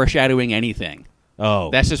wasn't foreshadowing anything. Oh.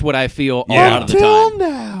 That's just what I feel a Yeah. lot of the Until time.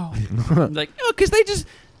 now. Like, oh, because they just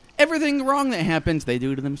everything wrong that happens, they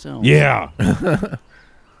do to themselves. Yeah.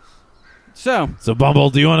 So So, Bumble,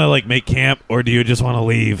 do you want to make camp or do you just want to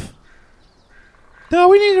leave? No,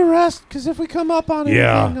 we need to rest because if we come up on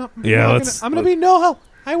Yeah. anything, Yeah, I'm gonna be no help.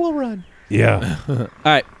 I will run. Yeah. all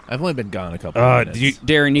right, I've only been gone a couple of minutes. Do you,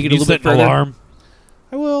 Darren, you can get a you little set bit an further. alarm?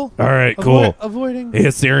 I will. All right, cool. Avoiding. Hey,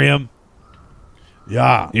 Assyrium,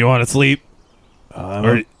 Yeah. you want to sleep?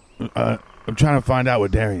 I'm trying to find out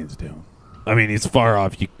what Darian's doing. I mean, he's far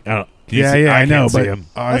off. I I know, can't see but him.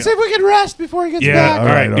 Let's see if we can rest before he gets Yeah, back. all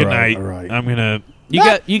right, all good right, night. all right. I'm going to You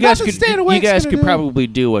guys nothing could staying you awake's guys gonna could do. probably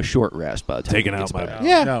do a short rest by the time Take it it gets out, back. my-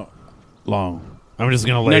 Yeah. No. Long. I'm just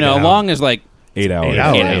going to lay No, down. long is like 8 hours. 8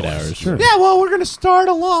 hours. Sure. Yeah, well, we're gonna start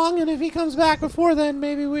along, and if he comes back before then,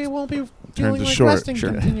 maybe we won't be feeling to like short. resting.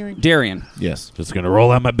 Sure. Continuing. Darian. Yes. Just going to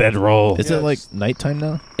roll out my bedroll. Is it like nighttime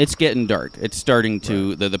now? It's getting dark. It's starting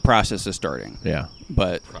to the process is starting, Yeah.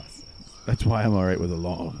 but That's why I'm all right with a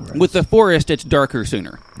long rest. with the forest, it's darker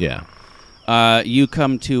sooner. Yeah. You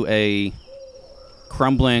come to a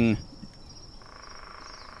crumbling.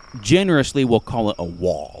 Generously, we'll call it a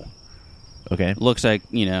wall. Okay. Looks like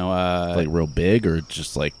Like real big or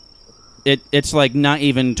just like it's like not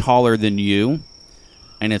even taller than you,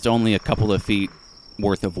 and it's only a couple of feet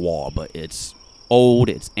worth of wall, but it's old,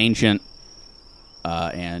 it's ancient,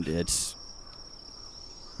 and it's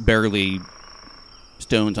barely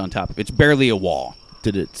stones on top of it. It's barely a wall.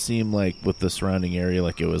 did it seem like with the surrounding area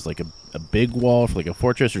like it was like a big wall for like a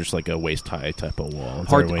fortress or just like a waist high type of wall? Is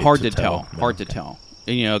there a way Hard to tell. No. Hard to tell.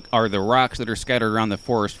 And, are the rocks that are scattered around the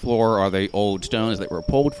forest floor, are they old stones that were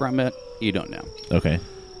pulled from it? You don't know. Okay.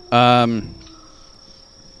 I'm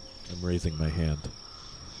raising my hand.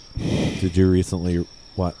 Did you recently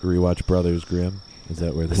rewatch Brothers Grimm? Is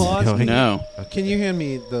that where this Claus? is going? No. Can you hand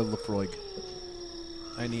me the Lefroy?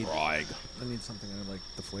 I need something I like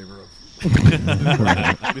the flavor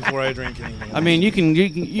of before I drink anything. I mean, you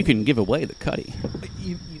can give away the cutty.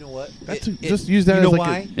 you know what? Just use that You as know like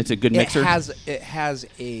why? It's a good mixer. It has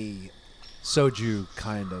a soju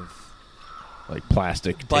kind of Like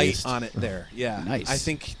plastic bite taste. on it there. Yeah, Nice. I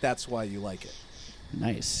think that's why you like it.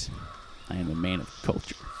 Nice. I am a man of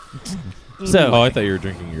culture. Oh, So I thought you were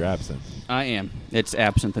drinking your absinthe. I am. It's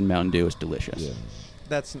absinthe and Mountain Dew. It's delicious.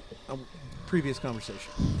 That's a previous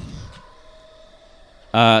conversation.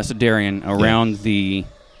 So Darian, around the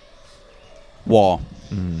wall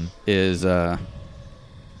Mhm. is a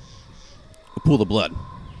pool of blood.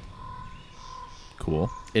 Cool.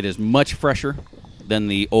 It is much fresher than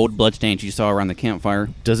the old bloodstains you saw around the campfire.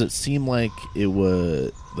 Does it seem like it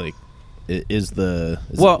was like is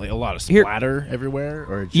Well, it like a lot of here- splatter everywhere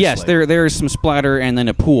or just Yes, like, there is some splatter and then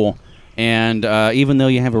a pool. And even though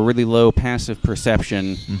you have a really low passive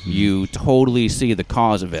perception, you totally see the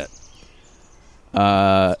cause of it.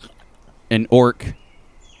 An orc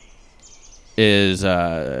is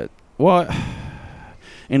an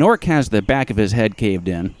orc has the back of his head caved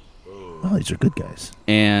in, Oh, these are good guys.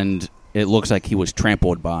 and it looks like he was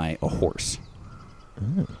trampled by a horse.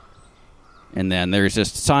 And then there's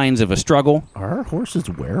just signs of a struggle. Are our horses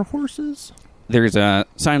horses? There's a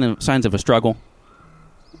signs of a struggle,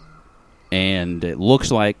 and it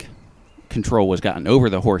looks like control was gotten over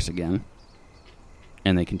the horse again,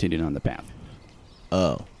 and they continued on the path.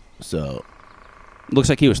 Oh, so Looks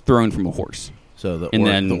like he was thrown from a horse the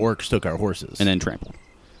then- orcs took our horses and then trampled.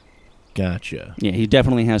 Gotcha. Yeah, he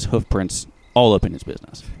definitely has hoof prints all up in his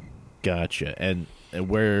business. Gotcha. And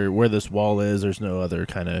where this wall is, there's no other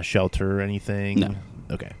kind of shelter or anything? No.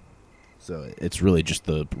 Okay. So it's really just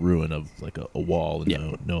the ruin of like a wall and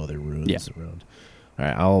Yeah. no other ruins Yeah. around. All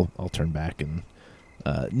right, I'll turn back and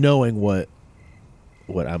knowing what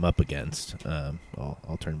I'm up against,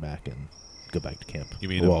 I'll turn back and go back to camp. You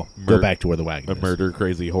mean go a back to where the wagon a is. murder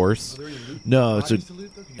crazy horse? No, it's a.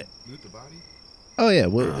 Oh yeah,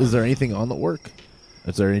 is there anything on the orc?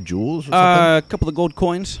 Is there any jewels or something? A couple of gold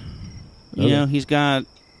coins. You Okay. know, he's got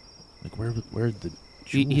Like where the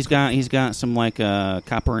he's got some like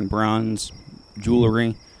copper and bronze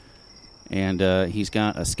jewelry, and he's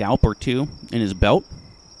got a scalp or two in his belt.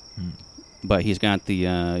 But he's got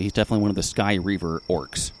he's definitely one of the Sky Reaver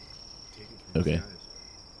orcs. Okay.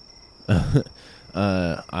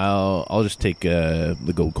 I'll just take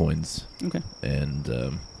the gold coins Okay. and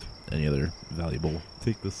any other valuable.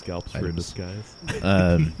 Take the scalps for Items. disguise.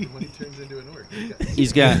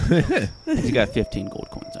 He's got 15 gold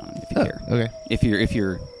coins on him if you care. Okay. If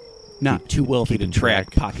you're not too wealthy to keeping track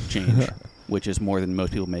track. pocket change, which is more than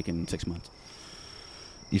most people make in 6 months.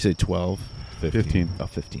 You say 12? 15. Oh,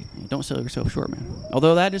 15. Don't sell yourself short, man.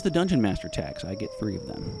 Although that is the Dungeon Master tax. I get 3 of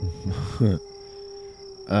them.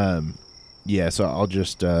 Yeah, so I'll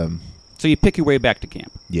just So you pick your way back to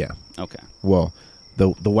camp. yeah. Okay. Well,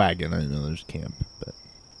 the wagon, I know there's a camp, but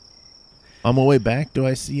on my way back, do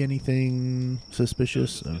I see anything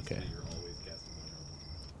suspicious? Okay.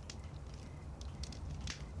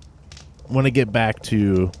 When I get back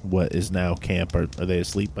to what is now camp, are they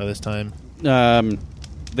asleep by this time?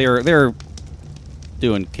 They're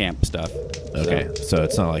doing camp stuff. Okay, so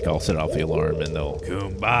it's not like I'll set off the alarm and they'll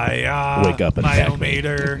Kumbaya. Wake up and attack me.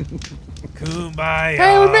 Myometer. Kumbaya.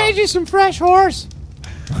 Hey, we made you some fresh horse.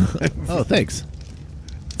 Oh, thanks.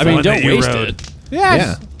 I mean, one don't that you waste rode. it. Yeah,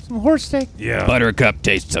 Yeah. some horse steak. Yeah. Buttercup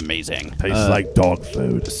tastes amazing. Tastes like dog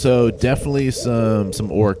food. So definitely some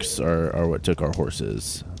orcs are what took our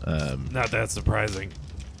horses. Not that surprising.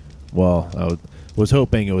 Well, I was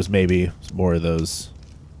hoping it was maybe more of those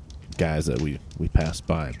guys that we passed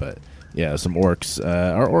by, but yeah, some orcs.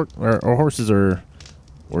 Our horses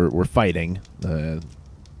were fighting. I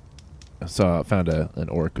found an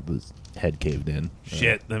orc with his head caved in.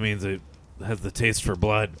 Shit, that means it has the taste for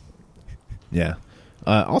blood. Yeah.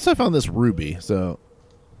 Also, I found this ruby. So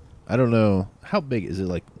I don't know how big is it.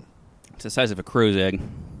 Like, It's the size of a crow's egg,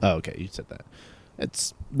 oh, okay, you said that.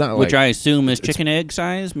 It's not which like I assume is chicken egg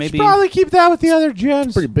size. Maybe. Probably keep that with the other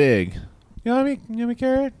gems. pretty big. You know what I mean? You know what I mean,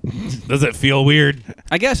 Carrot? Does it feel weird?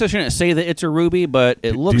 I guess I shouldn't say that it's a ruby, but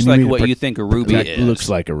it Do looks you like need to what you think a ruby That is. looks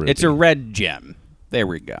like a ruby. It's a red gem. There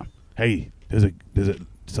we go. Hey, does it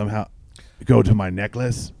somehow go to my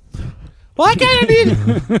necklace? Well, I kind of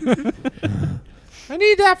need I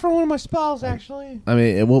need that for one of my spells, actually. I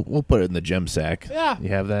mean, we'll put it in the gem sack. Yeah. You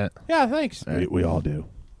have that? Yeah, thanks. We all do.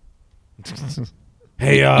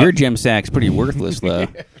 Hey, Your gem sack's pretty worthless, though.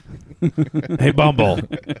 hey, Bumble.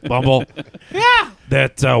 Bumble. Yeah.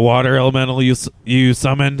 That water elemental you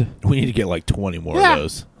summoned. We need to get like 20 more Yeah. of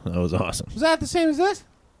those. That was awesome. Was that the same as this?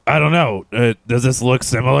 I don't know. Does this look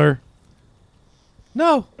similar?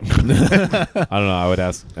 No. I don't know. I would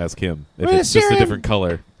ask him if Wait, it's just a Sirium. different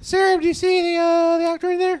color. Sarah, do you see the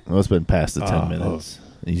actor in there? Well, it's been past the 10 Oh. minutes.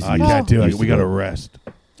 I can't do it. We got to go. rest.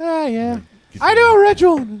 Yeah. I know a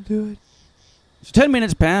ritual to do it. So 10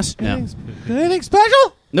 minutes pass. No. Anything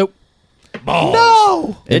special? Nope. Balls.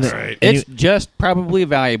 No. It's Right. it's just probably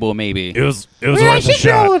valuable, maybe. It was I worth a should be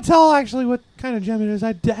able shot. to tell actually what kind of gem it is.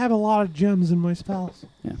 I have a lot of gems in my spells.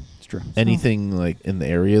 Yeah, it's true. Anything like in the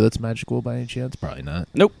area that's magical by any chance? Probably not.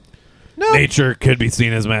 Nope. No. Nature could be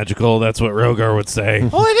seen as magical. That's what Rogar would say.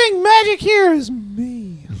 Only thing magic here is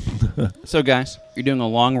me. So, guys, you're doing a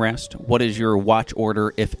long rest. What is your watch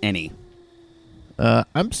order, if any?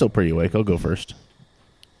 I'm still pretty awake. I'll go first.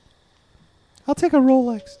 I'll take a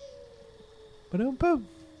Rolex. Boom, boom.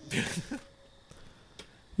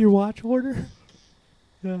 Your watch order?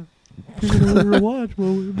 Yeah. You're gonna order a watch. What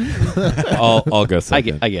would it be? I'll go I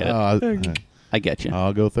second. get it. I get you.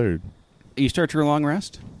 I'll go third. You start your long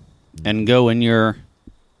rest and go in your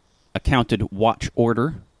accounted watch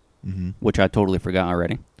order, Mm-hmm. which I totally forgot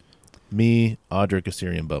already. Me, Audric,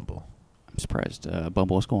 Assyrian, Bumble. I'm surprised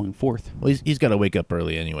Bumble is going fourth. Well, he's got to wake up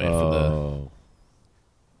early anyway for the. Oh.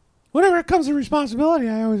 Whenever it comes to responsibility,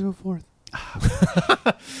 I always go fourth.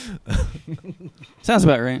 Sounds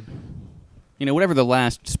about right. You know, whatever the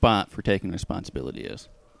last spot for taking responsibility is.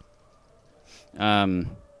 The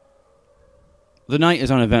night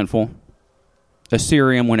is uneventful.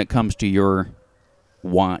 Assyrium, when it comes to your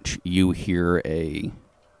watch, you hear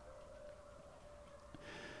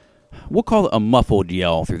we'll call it a muffled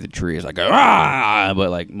yell through the trees, like ah, but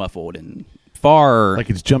like muffled and far, Like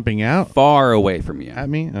it's jumping out far away from you, at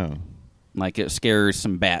me? Oh, like it scares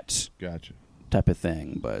some bats gotcha. type of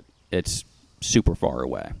thing, but it's super far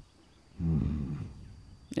away.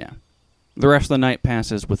 Yeah, the rest of the night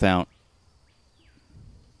passes without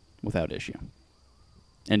issue,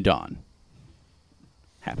 and dawn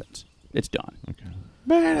happens. It's dawn. Okay.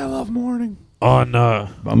 Man, I love morning. On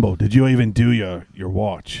Bumble, did you even do your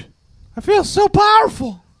watch? I feel so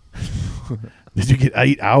powerful. Did you get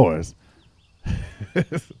 8 hours?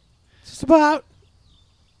 Just about.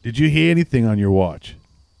 Did you hear anything on your watch?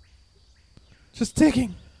 Just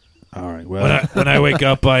ticking. All right. Well, when I wake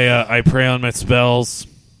up, I pray on my spells,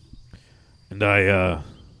 and I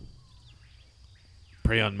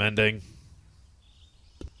pray on mending.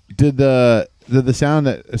 did the sound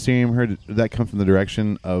that Assyrium heard, did that come from the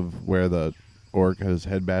direction of where the orc has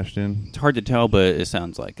head bashed in, It's hard to tell, but it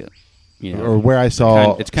sounds like it. You know, or where I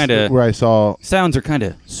saw? It's kinda- where I saw. sounds are kind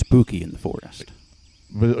of spooky in the forest.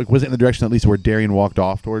 Was it in the direction at least where Darian walked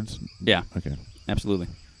off towards? Yeah, Okay. absolutely.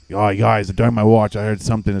 Oh, guys, during my watch, I heard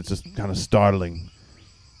something that's just kind of startling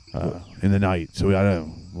in the night. So I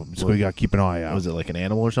don't know. So we got to keep an eye out. Was it like an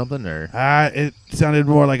animal or something, or It sounded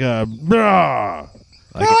more like a.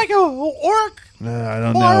 Like a orc. I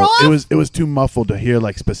don't Far know. off? It was too muffled to hear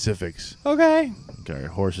like specifics. Okay, our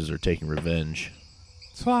horses are taking revenge?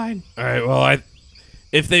 it's fine. All right. Well,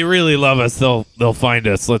 if they really love us, they'll find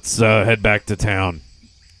us. Let's head back to town.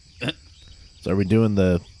 So are we doing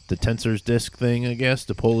the tensor's disc thing? I guess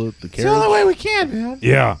to pull the It's the only carriage. way we can, man.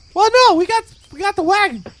 Yeah. Well, no, we got the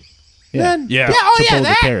wagon. Yeah. Then, Yeah. Oh, To yeah, pull the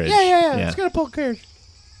that. carriage. Yeah. Yeah. It's gonna pull the carriage.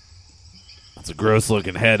 That's a gross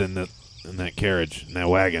looking head in that carriage, in that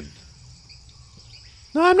wagon.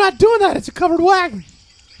 No, I'm not doing that. It's a covered wagon.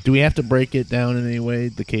 Do we have to break it down in any way,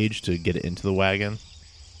 the cage, to get it into the wagon?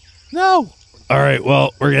 No. All right.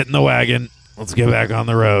 Well, we're getting the wagon. Let's get back on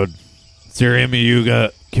the road. Sirium, you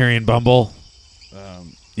carrying Bumble?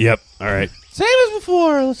 Yep. All right. Same as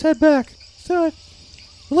before. Let's head back. Let's do it.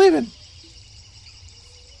 We're leaving.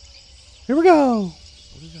 Here we go.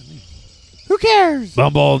 What does that mean? Who cares?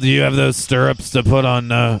 Bumble, do you have those stirrups to put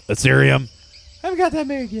on Assyrium? I haven't got that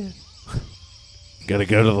made yet. Got to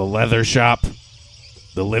go to the leather shop,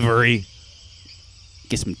 the livery.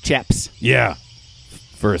 Get some chaps. Yeah,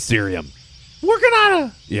 for Assyrium. Working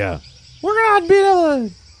on Yeah. being able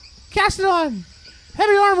to cast it on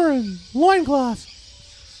heavy armor and loincloths.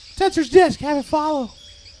 Tensor's disc, have it follow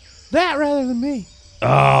that rather than me.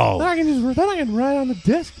 Oh, Then I can ride on the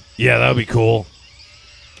disc. yeah, that would be cool.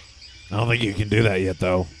 I don't think you can do that yet,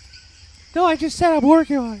 though. No, I just said I'm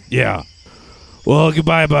working on it. Yeah. Well,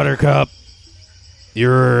 goodbye, Buttercup.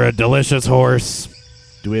 You're a delicious horse.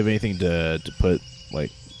 Do we have anything to put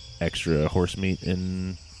like extra horse meat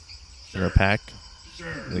in our pack? Sure.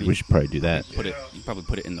 I think we should probably do that. You probably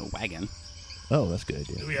put it in the wagon. Oh, that's a good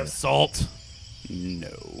idea. Do we have salt? No.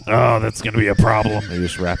 Oh, that's going to be a problem. Maybe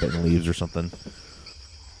just wrap it in leaves or something.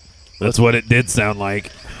 That's what it did sound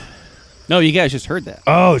like. No, you guys just heard that.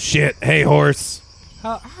 Oh, shit. Hey, horse.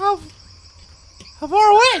 How far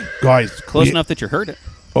away? Guys, Close enough that you heard it.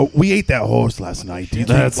 Oh, we ate that horse last night. Do you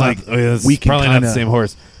That's think, not, that's we can probably not the kinda- same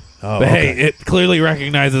horse. Oh, But okay. hey, it clearly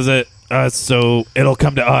recognizes us, so it'll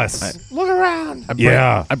come to us. Look around.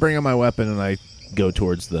 I bring out my weapon and I go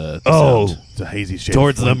towards the Oh. sound. It's a hazy shape.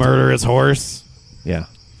 Towards the murderous horse. Yeah.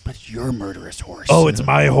 But it's your murderous horse. Oh, it's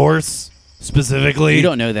my horse specifically. You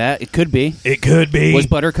don't know that. It could be. It could be. Was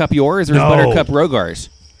Buttercup yours or No. was Buttercup Rogar's?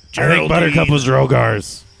 I think Buttercup was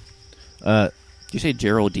Rogar's. Did you say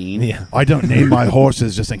Geraldine? Yeah. I don't name my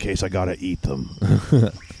horses just in case I gotta eat them.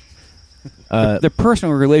 The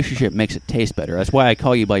personal relationship makes it taste better. That's why I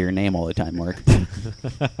call you by your name all the time, Mark.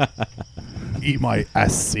 Eat my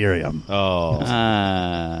Assyrium. Oh.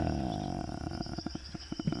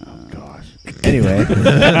 Gosh. Anyway,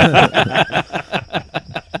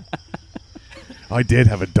 I did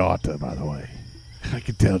have a daughter, by the way. I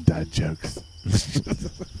could tell dad jokes.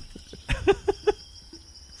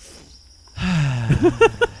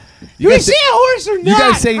 Do we see a horse or not? You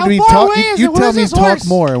guys say How to me, far talk. away is You it? What tell is me this talk horse?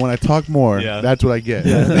 more, and when I talk more, that's what I get.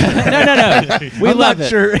 No. We I'm love not it.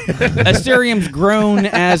 sure. Asterium's grown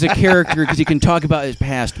as a character because he can talk about his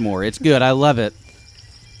past more. It's good. I love it.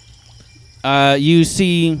 You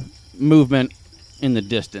see movement in the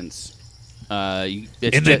distance.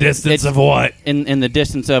 It's In the distance of what? In the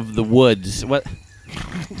distance of the woods. What?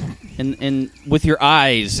 In with your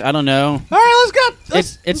eyes. I don't know. All right,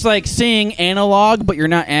 let's go. It's like seeing analog, but you're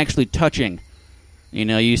not actually touching. You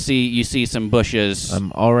know, you see some bushes.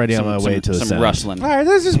 I'm already on my way to the some sound. rustling. All right,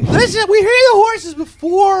 this is we hear the horses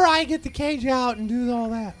before I get the cage out and do all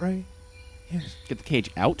that, right? Get the cage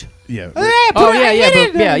out. Yeah.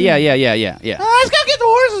 Yeah, Yeah. Let's go get the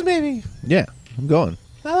horses, maybe. Yeah, I'm going.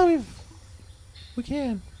 Now that we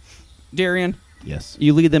can. Darian, Yes.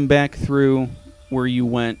 you lead them back through where you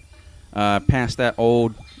went, past that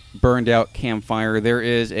old burned-out campfire. There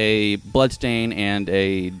is a bloodstain and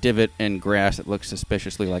a divot in grass that looks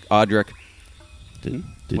suspiciously like Audric.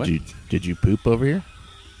 What? Did you poop over here?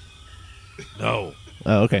 No.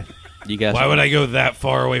 Oh, okay. You guys, Why would I go that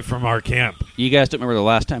far away from our camp? you guys don't remember the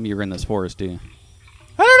last time you were in this forest, do you?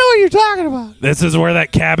 I don't know what you're talking about. This is where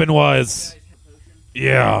that cabin was.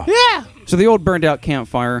 Yeah. Yeah. So the old burned-out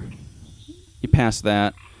campfire, you pass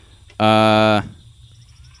that.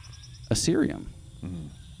 Assyrium.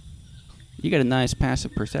 You get a nice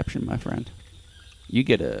passive perception, my friend. You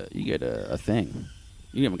get a thing.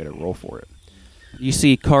 You don't even get a roll for it. You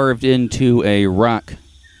see carved into a rock.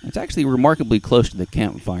 It's actually remarkably close to the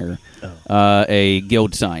campfire. A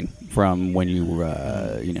guild sign from when you were,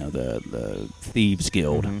 the Thieves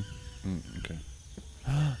Guild. Okay.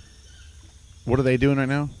 What are they doing right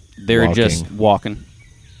now? They're Walking. just walking.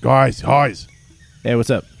 Guys, Hey, what's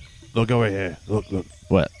up? look over here. Look.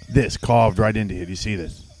 What? This carved right into here. Do you see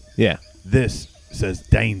this? Yeah. This says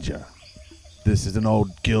danger. This is an old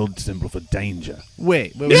guild symbol for danger.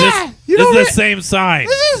 Wait. Is this, you this know is what- the same sign.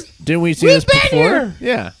 Didn't we see We've this been before? here.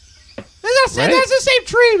 Yeah. That's Right? the same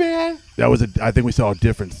tree, man. That was I think we saw a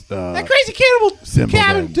difference. That crazy cannibal symbol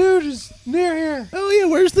cabin then. dude is near here. Oh yeah.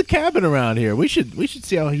 Where's the cabin around here? We should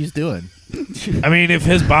see how he's doing. I mean, if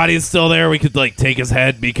his body is still there, we could like take his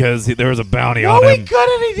head because there was a bounty No, on we him.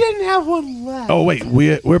 couldn't. He didn't have one left. Oh wait,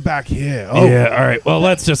 we're back here. Oh, Yeah. All right. Well,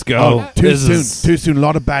 let's just go. Oh, too This soon. is- Too soon. A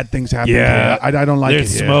lot of bad things happened Yeah. here. I don't like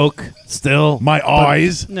There's it here. smoke still. My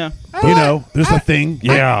eyes. No. You know, there's a thing.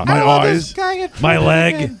 Yeah. My I don't want this eyes. guy get My treated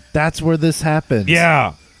leg. again. That's where this happens.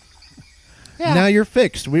 Yeah. Yeah. Now you're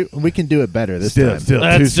fixed. We can do it better this Still, time. still, too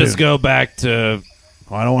Let's just soon. go back to.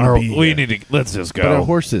 Oh, I don't want Our, to be. we here. need to. Let's just But our go.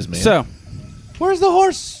 horses, man. So, Where's the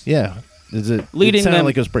horse? yeah. Is it Leading it sounded them-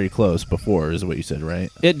 like it was pretty close before, is what you said, right?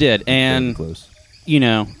 it did. And, Pretty close.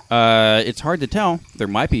 it's hard to tell. There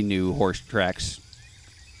might be new horse tracks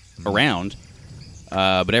around,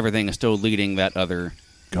 but everything is still leading that other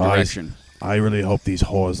Guys. direction. I really hope these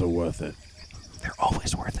whores are worth it. They're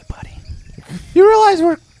always worth it, buddy. You realize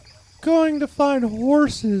we're going to find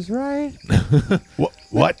horses, right?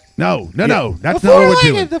 What? No. That's the not what we're four-legged,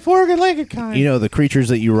 doing. the four-legged kind. You know the creatures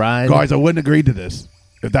that you ride. Guys, I wouldn't agree to this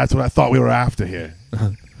if that's what I thought we were after here.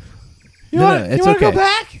 you no, want, it's you want to okay. go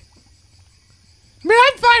back? I mean,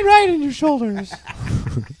 I'm fine riding your shoulders.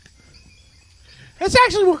 It's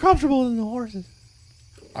actually more comfortable than the horses.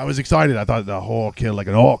 I was excited. I thought the whore killed like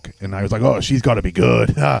an orc, and I was like, "Oh, she's got to be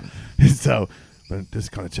good." So, but this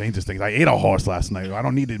kind of changes things. I ate a horse last night. I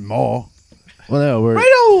don't need it more. Well, no, we're. I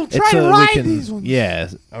know. We'll it's try so to we ride can- these ones. Yeah.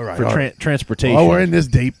 All right, For all right. transportation. Oh, we're in this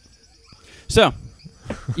deep. So,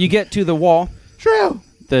 you get to the wall, True.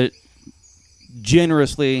 the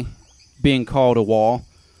generously being called a wall.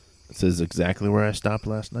 This is exactly where I stopped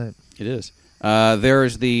last night. It is. There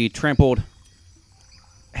is the trampled,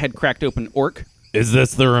 head cracked open orc. Is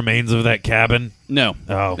this the remains of that cabin? No,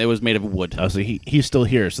 Oh. it was made of wood. Oh, so he's still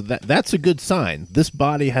here. So that's a good sign. This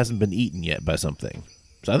body hasn't been eaten yet by something.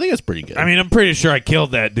 So I think that's pretty good. I mean, I'm pretty sure I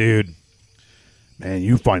killed that dude. Man,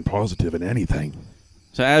 you find positive in anything.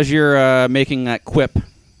 So as you're making that quip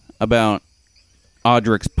about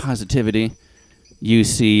Audric's positivity, you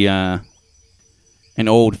see an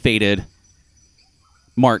old faded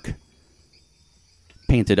mark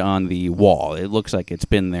painted on the wall. It looks like it's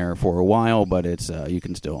been there for a while, but it's you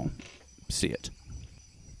can still see it.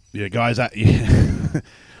 Yeah, guys, I'm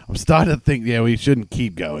starting to think, we shouldn't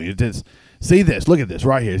keep going. It just, see this. Look at this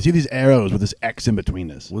right here. See these arrows with this X in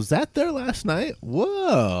between us? was that there last night?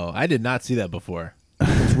 Whoa. I did not see that before.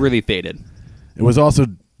 It's really faded. It was also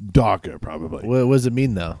darker, probably. What does it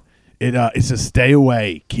mean, though? It says stay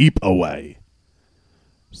away, keep away.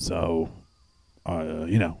 So,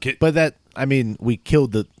 But that, I mean, we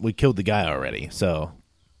killed the guy already, so.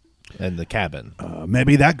 And the cabin.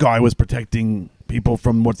 maybe that guy was protecting people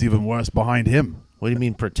from what's even worse behind him. What do you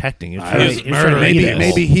mean protecting? You're He trying was to- you're trying to murdering eat people. us.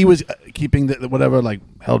 Maybe he was keeping the whatever, like,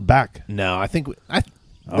 held back. No, I think.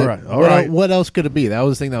 All right, all right. What else could it be? That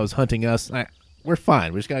was the thing that was hunting us. We're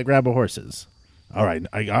fine. We just got to grab our horses. All right,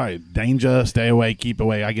 all right. Danger, stay away, keep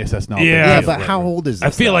away. I guess that's not. Yeah. Yeah, big but deal. how old is this?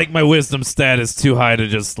 I feel guy? like my wisdom stat is too high to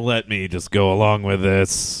just let me just go along with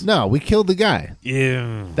this. No, we killed the guy.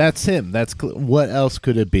 Yeah. That's him. That's what else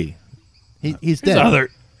could it be? He's There's dead. other.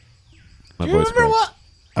 My Do you voice remember cracked. what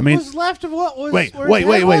I mean, was left of what was? wait. where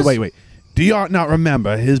his head was? Do you not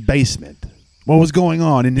remember his basement? What was going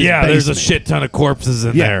on in his Yeah, basement? there's a shit ton of corpses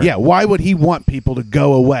in Yeah, there. yeah. Why would he want people to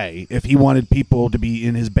go away if he wanted people to be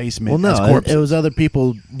in his basement Well, as no, corpses? it was other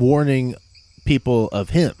people warning people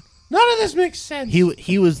of him. None of this makes sense.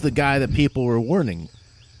 He was the guy that people were warning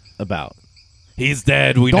about. He's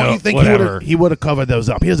dead. We Don't know. you think whatever. he would have covered those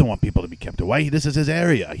up? He doesn't want people to be kept away. This is his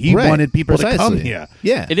area. He Right, wanted people to come precisely. here.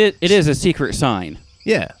 Yeah, It is a secret sign.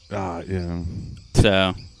 yeah. Yeah.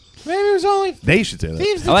 So Maybe it was only They should say that.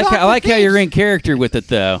 thieves. I like how you're in character with it,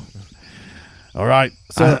 though. All right.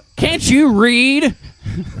 So Can't you read?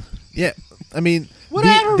 yeah, I mean,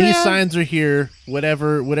 Whatever, these man. signs are here.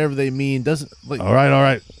 Whatever they mean doesn't like. all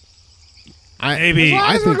right. Maybe.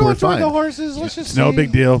 I think going we're toward fine. the horses. Let's just It's no see.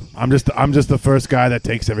 big deal. I'm just the first guy that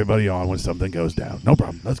takes everybody on when something goes down. No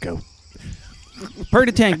problem. Let's go.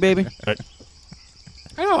 Purdy tank, baby.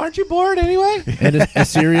 I know. Aren't you bored anyway? And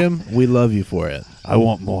Assyrium, we love you for it. I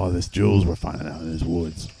want more of this jewels we're finding out in these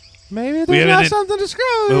woods. Maybe We there's have not an- something to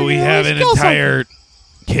screw. But we have Let's an kill entire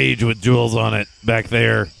cage with jewels on it back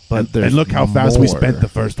there. But And look how fast we more. spent the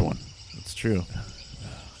first one. It's true. something.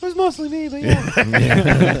 It was mostly me, but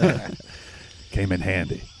yeah. Came in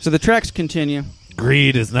handy. So the tracks continue.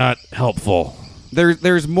 Greed is not helpful.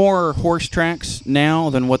 There's more horse tracks now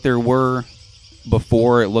than what there were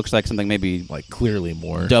before. It looks like something maybe Like clearly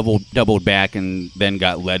more. doubled back and then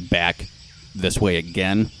got led back this way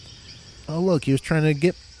again. Oh look, he was trying to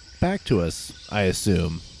get back to us. I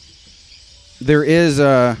assume. There is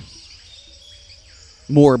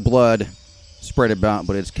more blood spread about,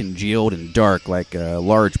 but it's congealed and dark, like a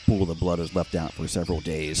large pool of blood is left out for several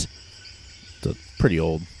days. It's pretty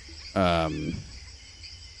old. Do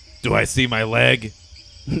I see my leg?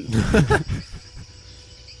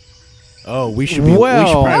 Oh, we should be. Well- we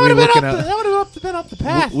should That would probably have be looking been up. up. That would have been up the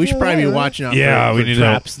path. We should probably be watching out Yeah, for, we for need to-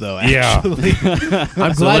 traps, though. Yeah. Actually,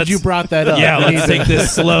 I'm So glad let's- you brought that up. Yeah, We let's need take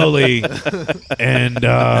this slowly. And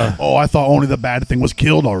Oh, I thought only the bad thing was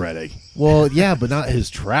killed already. Well, yeah, but not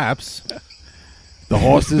his traps. The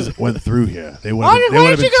horses went through here. They would Why have did- they why would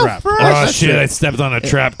have did been you go trapped. first? oh That's shit! it. I stepped on a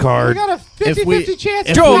trap We card. got a If we- 50-50 chance. if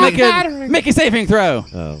of Joel, we- make battering. a saving throw.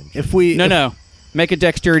 If we No. Make a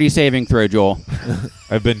dexterity saving throw, Joel.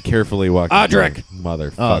 I've been carefully walking. Audric.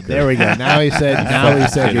 Motherfucker. Oh, there we go. Now he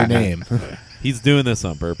said your name. He's doing this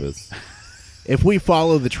on purpose. If we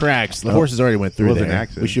follow the tracks, the horses already went through was an there.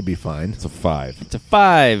 accident. We should be fine. It's a 5. It's a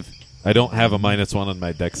 5. I don't have a -1 on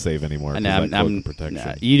my dex save anymore. And 'cause I cloak of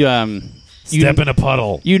protection. Step in a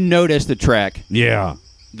puddle. You notice the track, Yeah.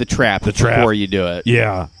 the trap trap. before you do it.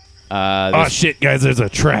 Yeah. Uh, Oh there's- shit, guys! There's a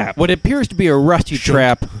trap. what appears to be a rusty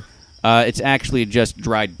trap, it's actually just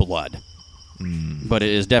dried blood. But it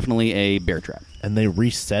is definitely a bear trap. And they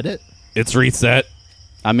reset it. It's reset.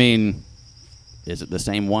 I mean, is it the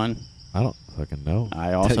same one? I don't fucking know.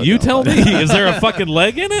 I also You don't. tell me. Is there a fucking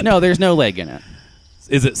leg in it? No, there's no leg in it.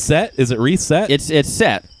 Is it set? Is it reset? It's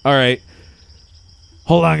set All right.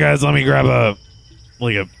 Hold on, guys. Let me grab a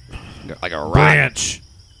like a rock. branch.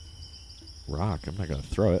 Rock. I'm not going to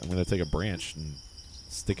throw it. I'm going to take a branch and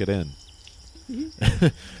stick it in.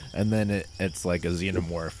 And then it's like a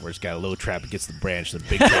xenomorph where it's got a little trap, it gets the branch, the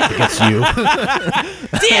big trap, it gets you.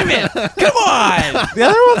 Damn it! Come on! The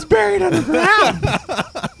other one's buried underground.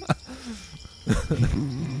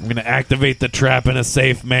 I'm going to activate the trap in a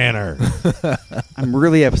safe manner. I'm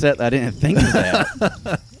really upset that I didn't think of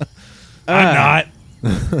that. I'm not.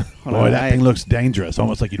 Hold Boy, on, that I- thing looks dangerous.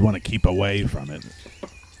 Almost like you'd want to keep away from it.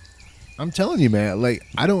 I'm telling you, man. Like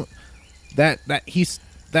I don't that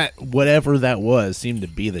whatever that was seemed to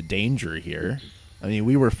be the danger here. I mean,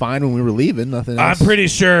 we were fine when we were leaving. Nothing I'm else. pretty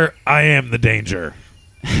sure I am the danger.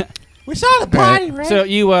 We saw the body, right? So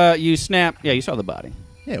you snap. Yeah, you saw the body.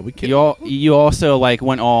 Yeah, we could. You also like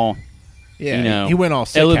went all Yeah, you know he went all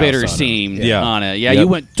sick elevator house on him. scene Yeah. on it. Yeah, Yep. you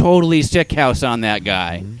went totally sick house on that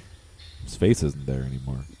guy. His face isn't there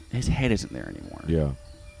anymore. His head isn't there anymore. Yeah.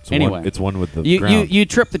 It's Anyway. it's one with the You ground. you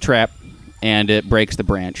trip the trap, and it breaks the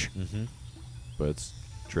branch. but it's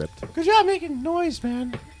tripped. Good job making noise,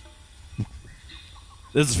 man.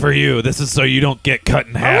 This is for you. This is so you don't get cut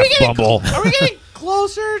in Are half, we getting Bumble. Are we getting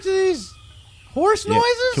closer to these horse Yeah.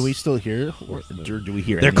 noises? Can we still hear? Or do we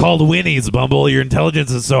hear? They're any? called whinnies, Bumble. Your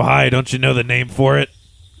intelligence is so high. Don't you know the name for it?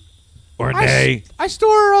 Or nay? I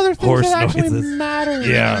store other things Horse that actually noises. matter.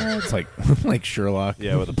 Yeah. It's like like Sherlock.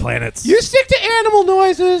 Yeah, with the planets. You stick to animal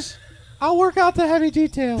noises. I'll work out the heavy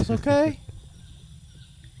details, okay?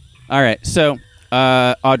 All right, so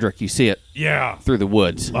Audric, you see it Yeah. through the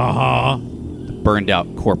woods, Uh-huh. burned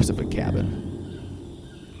out corpse of a cabin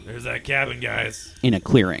There's that cabin, guys. in a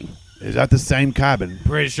clearing. Is that the same cabin?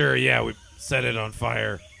 Pretty sure, yeah, we set it on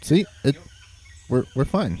fire. See, we're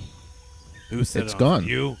fine. Who set It's it on gone.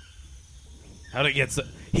 You? How'd it get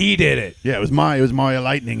He did it. Yeah, it was my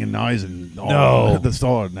lightning and eyes and No. the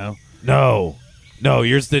sword. No, No,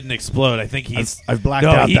 yours didn't explode. I think he's... I've blacked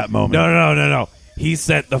out that moment. No. He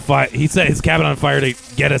set the fire. He set his cabin on fire to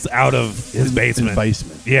get us out of his basement. His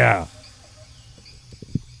basement. Yeah.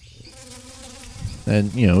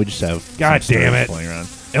 And we just have God some damn stars it. flying around.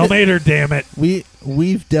 Elmater, damn it.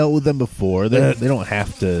 We've dealt with them before. They don't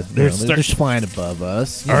have to. they're They're just flying above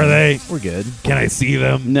us. Are they? We're good. Can I see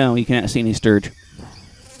them? No, you cannot see any sturge.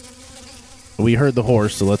 We heard the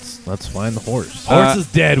horse, so let's find the horse. Horse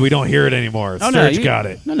is dead. We don't hear it anymore. Oh, Sturge no, got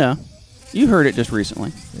it. No. You heard it just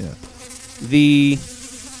recently. Yeah. The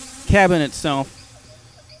cabin itself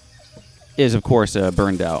is, of course, a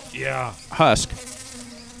burned out Yeah. husk.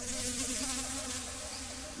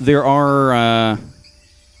 There are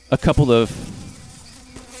a couple of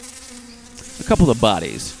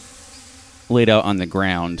bodies laid out on the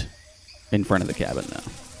ground in front of the cabin,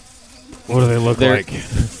 though. What do they look They're- like?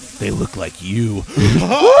 They look like you.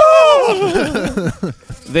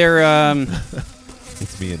 They're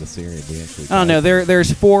It's me and the Syrian. We actually. I don't know.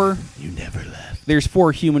 There's four. You never left. There's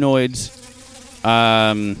four humanoids.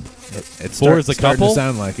 It's Four is a starting couple? to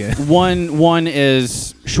sound like it. One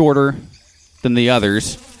is shorter than the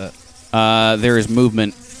others. There is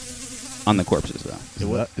movement on the corpses, though.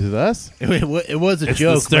 Is it us? It was a It's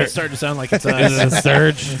joke, the but it's starting to sound like it's Is us. it a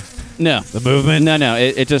surge? No, The movement? no.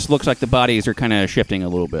 It just looks like the bodies are kind of shifting a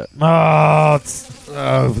little bit. Oh, it's...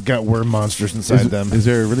 We've got worm monsters inside them. Is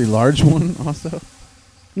there a really large one also?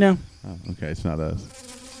 No, Oh, okay, it's not us.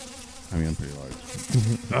 I mean, I'm pretty large.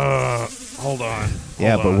 hold on.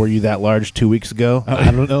 Yeah, Hold but on. were you that large 2 weeks ago? I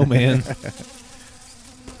don't know, man.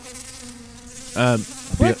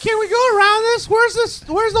 Where can we go around this? Where's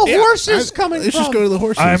the horses coming Let's from? just go to the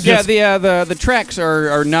horses. I'm just- yeah. The tracks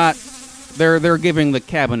are not. They're giving the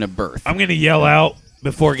cabin a birth. I'm going to yell out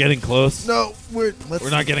before getting close. no, we're We're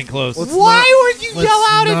not getting close. Why would you let's yell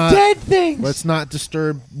out not- at dead things? Let's not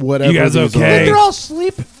disturb whatever. You guys these okay? They're all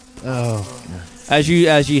asleep. are. Oh, As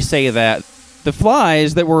you say that, the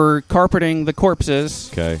flies that were carpeting the corpses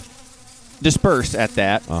Okay. disperse at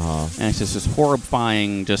that, Uh-huh. and it's just this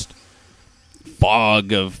horrifying just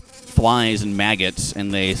fog of flies and maggots,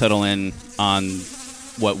 and they settle in on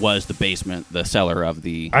what was the basement, the cellar of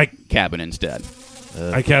the cabin instead.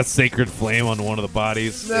 I cast Sacred Flame on one of the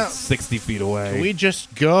bodies. No. It's 60 feet away. can we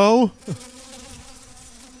just go?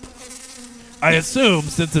 I assume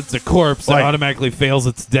since it's a corpse, it Like- automatically fails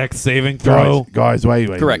its dex saving throw. Guys, wait.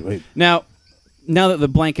 Correct. Wait. Now that the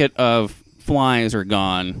blanket of flies are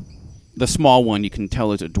gone, the small one you can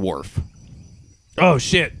tell is a dwarf. Oh,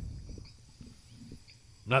 shit.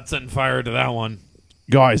 Not setting fire to that one.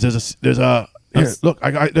 Guys, there's a here, look.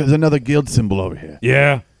 There's another guild symbol over here.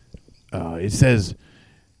 Yeah. It says,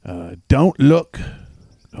 "Don't look."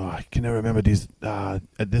 Oh, I can never remember these.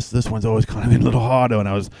 This one's always kind of been a little harder. And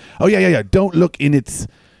I was, yeah. Don't look in its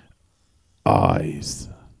eyes.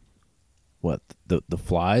 What, the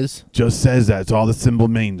flies? Just says that. It's all the symbol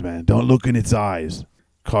means, man. Don't look in its eyes.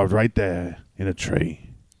 Carved right there in a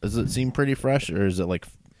tree. Does it seem pretty fresh, or is it like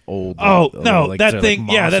old? Oh, like, no. like, is That there, thing,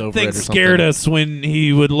 like, yeah, moss that over thing it or scared something? us when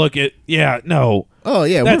he would look at. Yeah, no. Oh,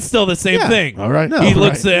 yeah. That's still the same yeah. thing. All right. No, He right.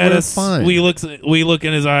 looks at We're us. fine. We look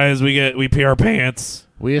in his eyes. We pee our pants.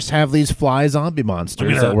 We just have these fly zombie monsters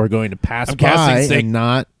I'm gonna- that we're going to pass I'm by casting and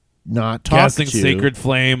not talk Casting to. Sacred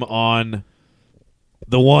Flame on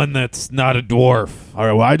the one that's not a dwarf. All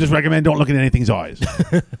right. Well, I just recommend don't look in anything's eyes.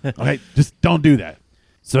 Okay, just don't do that.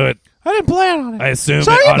 So it, I didn't plan on it. I assume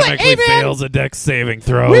So it you play- automatically hey, man. fails a dex saving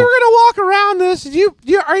throw. We were gonna walk around this. Are you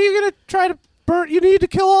gonna try to burn? You need to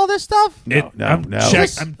kill all this stuff. No. I'm Is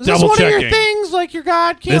this double one checking. of your things? Like your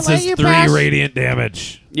god can't This let is you 3 pass? radiant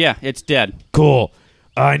damage. Yeah, it's dead. Cool.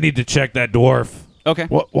 I need to check that dwarf. Okay.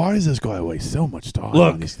 Why does this guy weigh so much time?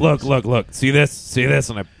 Look, on these look, things? look, look. See this?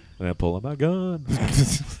 And I pull out my gun.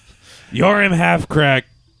 Yoram Halfcrack.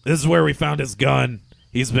 This is where we found his gun.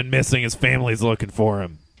 He's been missing. His family's looking for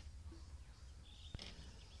him.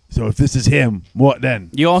 So if this is him, what then?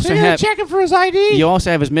 You also So you're have checking for his ID. you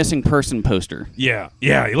also have his missing person poster. Yeah,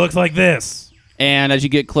 he looks like this. And as you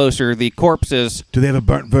get closer, the corpse is Do they have a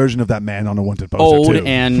burnt version of that man on a wanted poster old too?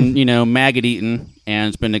 and maggot eaten, and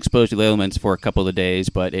it's been exposed to the elements for a couple of days.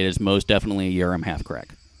 But it is most definitely Yoram Halfcrack,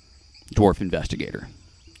 dwarf investigator.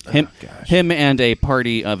 Him and a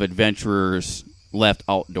party of adventurers left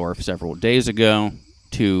Altdorf several days ago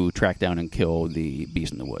to track down and kill the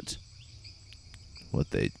beast in the woods.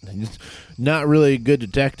 Not really a good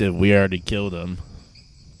detective. We already killed him,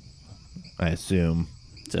 I assume.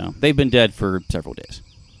 So they've been dead for several days.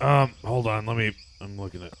 Hold on. I'm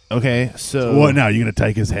looking at. Okay, so What now? You going to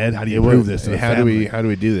take his head? How do you prove this? To the How family? do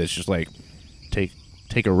we do this? Just like take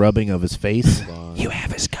a rubbing of his face. You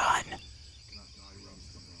have his gun.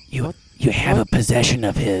 You have a possession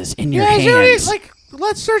of his in your hands. Like,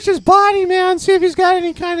 let's search his body, man. See if he's got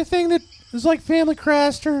any kind of thing that is like family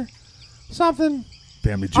crest or something.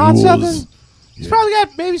 Family On jewels. something. He's probably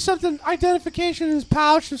got maybe something identification in his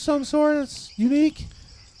pouch of some sort that's unique.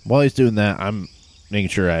 While he's doing that, I'm making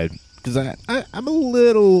sure because I'm a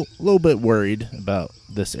little bit worried about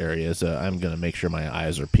this area, so I'm gonna make sure my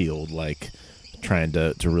eyes are peeled, like trying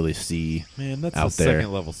to really see. Man, that's out a there.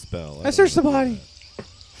 second level spell. I searched the body.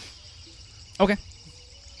 Okay.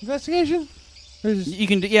 Investigation? Or just, You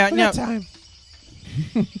can do, yeah, we no. got time.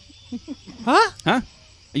 Huh?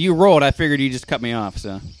 You rolled. I figured you just cut me off,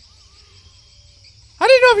 so. I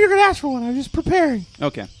didn't know if you were going to ask for one. I was just preparing.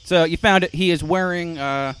 Okay. So you found it. He is wearing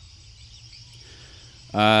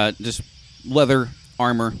just leather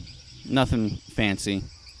armor. Nothing fancy.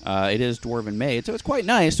 It is dwarven made, so it's quite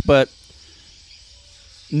nice, but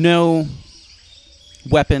no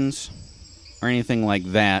weapons or anything like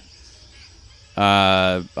that.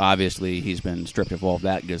 Obviously, he's been stripped of all of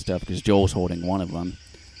that good stuff because Joel's holding one of them.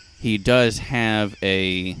 He does have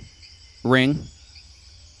a ring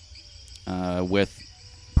with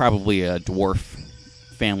probably a dwarf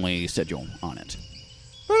family sigil on it.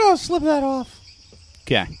 We're going to slip that off.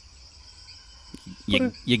 Okay.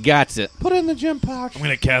 You got it. Put it in the gym pouch. I'm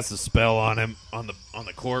gonna cast a spell on him on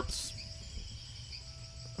the corpse.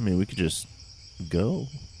 I mean, we could just go.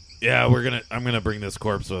 Yeah, I'm gonna bring this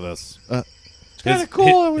corpse with us. It's kind of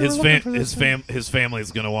cool that we were looking for this his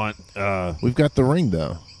family's gonna want. We've got the ring,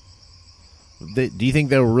 though. Do you think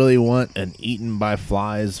they'll really want an eaten by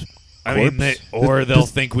flies I corpse? mean, they'll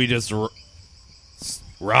think we just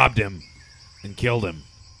robbed him and killed him.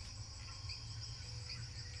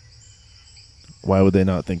 Why would they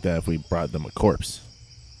not think that if we brought them a corpse?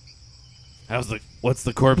 What's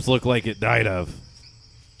the corpse look like it died of?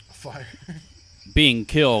 Being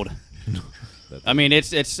killed. I mean,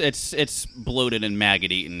 it's bloated and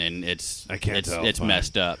maggot eaten, and it's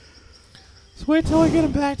messed up. Let's wait till I get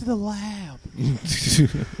him back to the lab.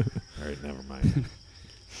 All right, never mind.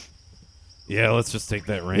 Yeah, let's just take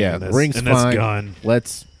that ring. Yeah, and the this, ring's and fine. this gun.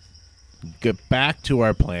 Let's get back to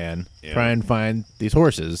our plan. Yeah. Try and find these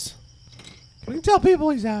horses. We can tell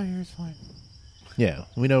people he's out here. It's fine. Yeah,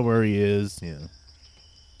 we know where he is. Yeah,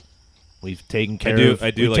 we've taken care do of.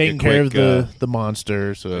 like we've a taken care of quick, the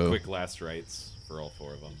monster. So Quick last rites for all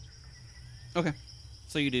four of them. Okay.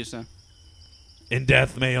 So you do so. In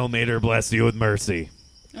death, may O Mater bless you with mercy.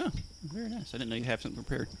 Oh, very nice. I didn't know you had something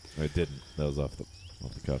prepared. I didn't. That was off the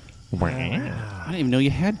cuff. I didn't even know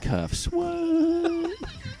you had cuffs. What?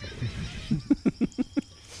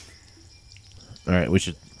 all right, we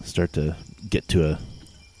should start to get to a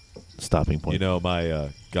stopping point. You know, my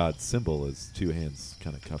god symbol is two hands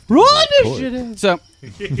kind of cuffed. Roll together. initiative. So,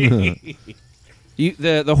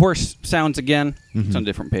 the horse sounds again. It's on a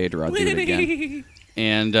different page, or I'll do it again.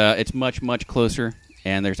 And it's much, much closer.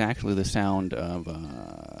 And there's actually the sound of...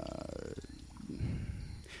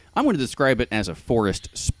 I'm going to describe it as a forest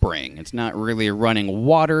spring. It's not really a running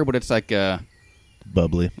water, but it's like a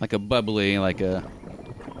bubbly. bubbly,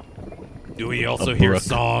 Do we also A hear brook.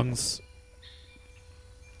 songs?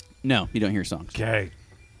 No, you don't hear songs. Okay.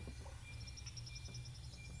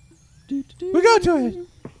 We go to it.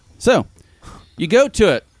 So, you go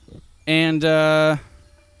to it, and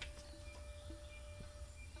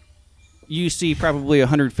you see probably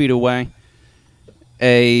 100 feet away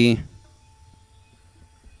a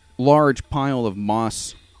large pile of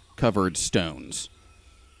moss-covered stones.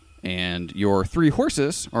 And your three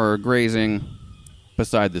horses are grazing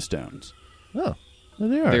beside the stones. Oh, there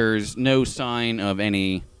they are. There's no sign of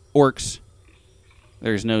any orcs.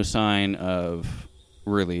 There's no sign of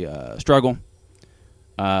really struggle.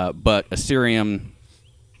 But Assyrium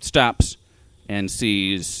stops and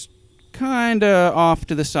sees kind of off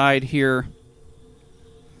to the side here.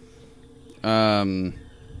 We're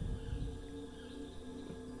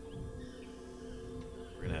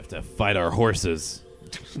gonna have to fight our horses.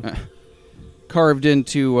 Carved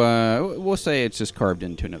into, we'll say it's just carved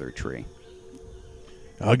into another tree.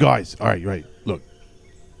 Guys, all right. Look,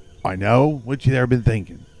 I know what you've been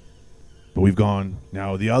thinking, but we've gone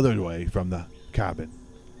now the other way from the cabin.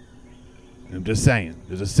 And I'm just saying,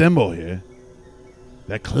 there's a symbol here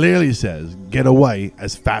that clearly says, get away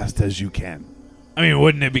as fast as you can. I mean,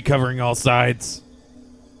 wouldn't it be covering all sides?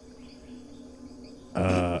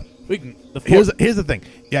 We can. Here's the thing.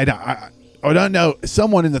 Yeah, no, I don't know.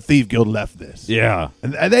 Someone in the Thief Guild left this. Yeah.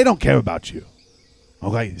 And they don't care about you.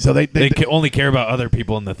 Okay? So they Only care about other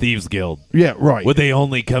people in the Thieves Guild. yeah, right. Would they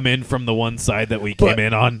only come in from the one side that we came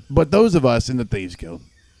in on? But those of us in the Thieves Guild,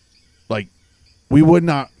 like, we would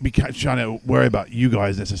not be trying to worry about you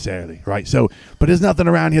guys necessarily, right? So, but there's nothing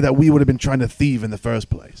around here that we would have been trying to thieve in the first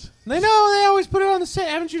place. They know they always put it on the same.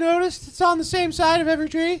 Haven't you noticed? It's on the same side of every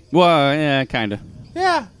tree. Well, yeah, kind of.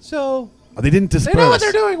 Yeah, so They didn't disperse. they know what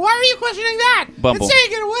they're doing. Why are you questioning that? Bumble. It's saying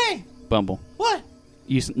get away. Bumble. What?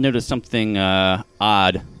 You noticed something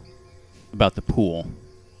odd about the pool,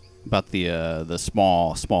 about the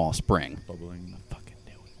small spring. Bubbling. I fucking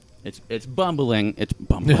knew it. It's bumbling. It's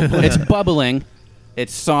bumbling. It's bubbling.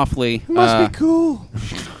 It's softly It must be cool.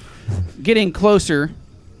 getting closer.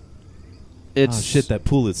 It's Oh, shit, that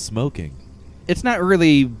pool is smoking. It's not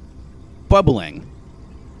really bubbling.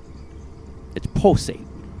 It's pulsating.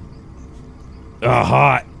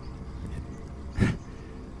 Hot.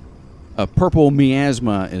 A purple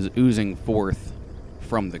miasma is oozing forth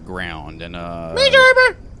from the ground, and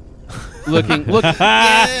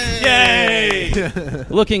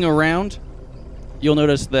looking around, you'll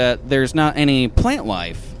notice that there's not any plant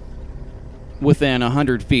life within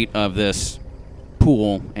 100 feet of this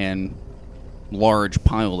pool and large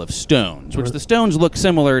pile of stones, which the stones look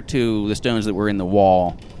similar to the stones that were in the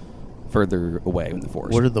wall further away in the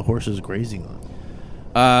forest. What are the horses grazing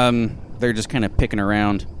on? They're just kind of picking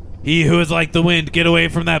around. He who is like the wind, get away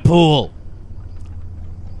from that pool.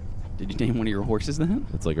 Did you name one of your horses then?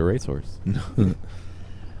 It's like a racehorse.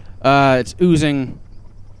 It's oozing.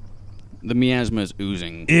 The miasma is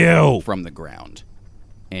oozing Ew. from the ground.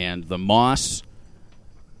 And the moss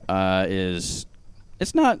is...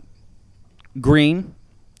 It's not green.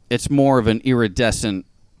 It's more of an iridescent,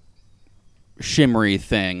 shimmery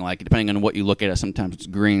thing. Like, depending on what you look at it, sometimes it's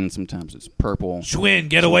green, sometimes it's purple. Schwinn,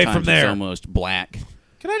 get away from sometimes there. It's almost black.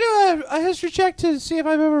 Can I do a history check to see if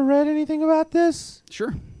I've ever read anything about this?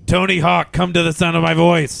 Sure. Tony Hawk, come to the sound of my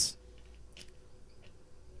voice.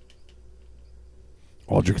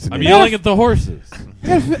 Aldrich's in I'm the- yelling at the horses.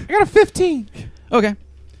 I got a 15. Okay.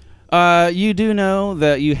 You do know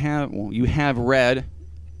that you have read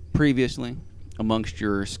previously amongst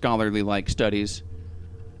your scholarly-like studies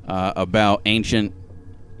about ancient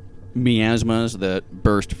miasmas that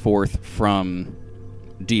burst forth from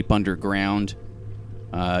deep underground,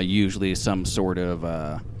 usually some sort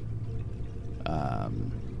of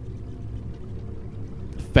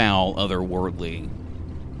foul, otherworldly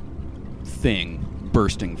thing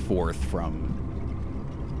bursting forth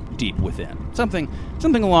from deep within. Something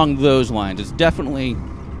along those lines. It's definitely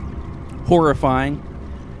horrifying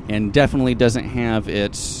and definitely doesn't have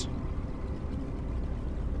its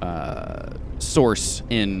source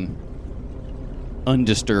in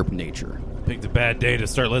undisturbed nature. Picked a bad day to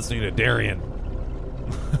start listening to Darian.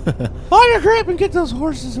 On your grip and get those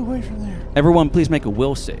horses away from there. Everyone, please make a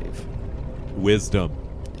will save. Wisdom.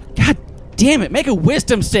 God damn it, make a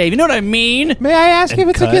wisdom save. You know what I mean? May I ask And if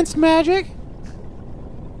it's cut. against magic?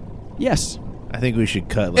 Yes. I think we should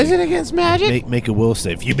cut. Like, Is it against magic? make a will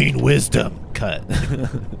save? You mean wisdom? Cut.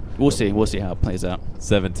 We'll see. We'll see how it plays out.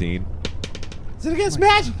 17. Is it against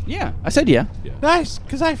magic? Yeah, I said yeah. Nice,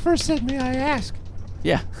 because I first said, may I ask?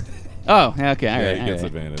 Yeah. Oh, okay. All Yeah, right. he gets all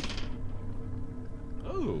right. advantage.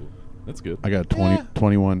 Oh, that's good. I got 20, Yeah.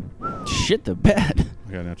 21. Shit the bed.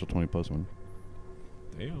 I got a natural 20 plus 1.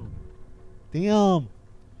 Damn. Damn.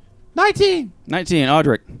 19. 19,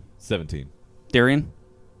 Audric. 17. Darian.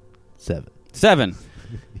 7. 7.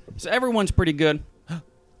 So everyone's pretty good.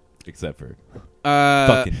 Except for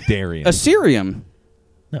Fucking fucking Darian. Assyrium,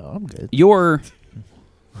 No, I'm good. your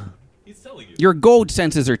He's telling you. your gold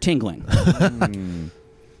senses are tingling.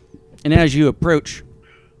 And as you approach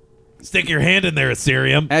Stick your hand in there,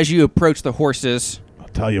 Assyrium. the horses, I'll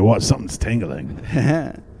tell you what, something's tingling.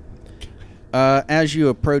 as you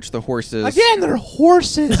approach the horses, Again, they're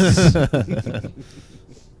horses.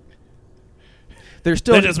 there's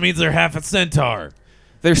still That just means they're half a centaur.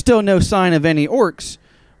 there's still no sign of any orcs,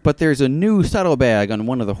 but there's a new saddlebag on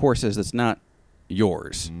one of the horses that's not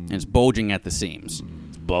yours, and it's bulging at the seams.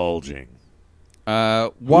 Bulging.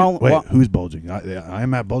 While Who's bulging? I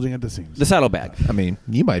am at bulging at the seams. the saddlebag. I mean,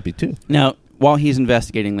 you might be too. Now, while he's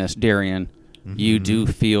investigating this, Darian, you do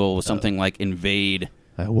feel something like invade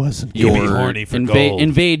I wasn't. You be your horny for gold.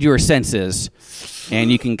 invade your senses,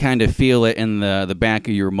 and you can kind of feel it in the back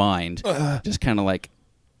of your mind, just kind of like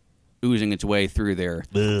oozing its way through there,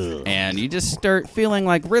 and you just start feeling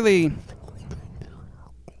like really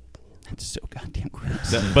It's so goddamn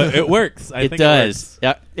gross. But it works. I It think does. It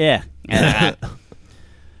works. Yeah.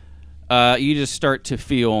 You just start to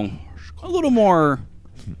feel a little more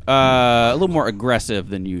aggressive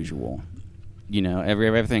than usual. You know,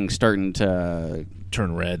 everything's starting to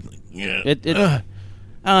Turn red. it.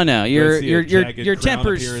 I don't know. Do I see a Your jagged crown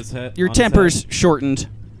appear his head- on his temper's head? shortened.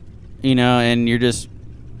 You know, and you're just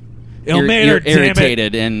Ilmater, you're damn it.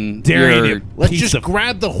 irritated and Darian, you're you Let's piece just of-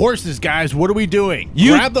 grab the horses, guys. What are we doing?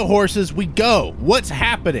 You- grab the horses. We go. What's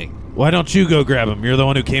happening? Why don't you go grab him? You're the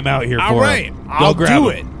one who came out here All for right, him. Go I'll grab do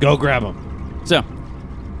him. it. Go grab him. so.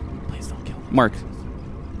 Please don't kill him. Mark,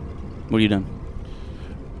 what are you doing?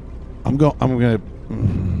 I'm gonna.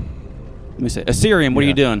 Let me say, Assyrian, what are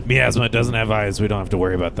you doing? Miasma doesn't have eyes. We don't have to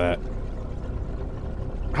worry about that.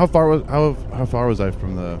 How far was I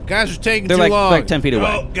from the? Guys are taking They're too long. like 10 feet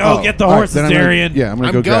away. Go get the All right, horses, then I'm gonna- Darian. Yeah, I'm gonna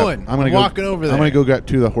I'm go grab. going. I'm gonna I'm go walking over there. I'm gonna go get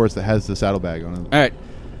to the horse that has the saddlebag on it. All right.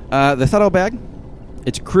 The saddlebag,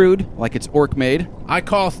 it's crude, like it's orc made. I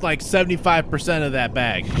cost like 75% of that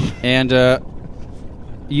bag. And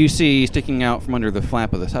you see sticking out from under the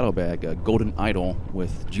flap of the saddlebag a golden idol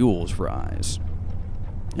with jewels for eyes.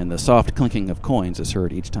 And the soft clinking of coins is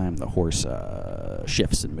heard each time the horse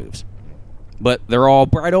shifts and moves. But they're all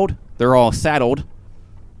bridled, they're all saddled,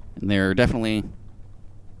 and they're definitely,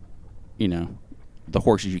 you know, the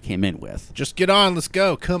horses you came in with. Just get on. Let's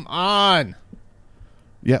go. Come on.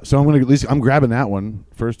 Yeah, so I'm grabbing that one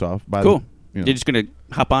first off. By Cool. The, you know, You're just going to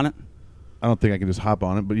hop on it? I don't think I can just hop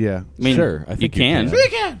on it, but yeah. I mean, Sure, I think you you can.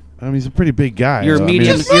 can. I mean, he's a pretty big guy. You're a so, I mean,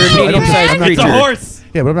 medium, it's- you're a medium-sized I'm not- creature. It's a horse.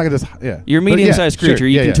 Yeah, but I'm not gonna just. Yeah, You're a But yeah, medium-sized sure, creature.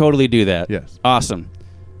 You yeah, can yeah. totally do that. Yes. Awesome.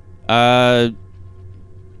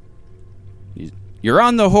 You're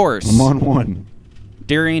on the horse. I'm on one.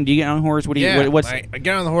 Darian, do you get on the horse? What do you? Yeah. What's I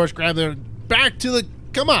get on the horse, grab the. Back to the.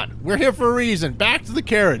 Come on. We're here for a reason. Back to the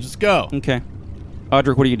carriage. Let's go. okay?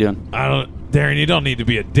 Audric, what are you doing? Darian, you don't need to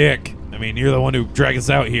be a dick. I mean, you're the one who dragged us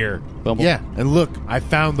out here. Bumble? Yeah. And look, I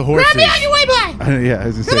found the horses. Yeah, I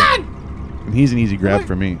was gonna say. And he's an easy grab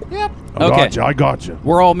for me. Yep. I got you.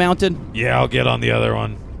 We're all mounted. Yeah, I'll get on the other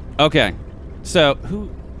one. Okay. So who?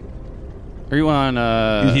 Are you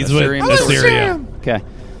on? He's with Assyrian? Assyria. Okay.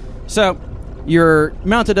 So you're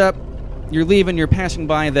mounted up. You're leaving. You're passing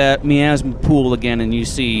by that miasma pool again, and you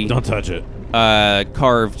see Don't touch it.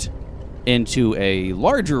 carved into a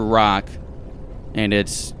larger rock, and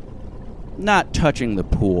it's not touching the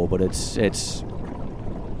pool, but it's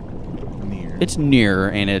near,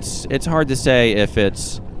 and it's hard to say if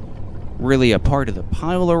it's really a part of the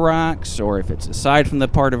pile of rocks or if it's aside from the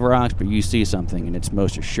part of rocks, but you see something, and it's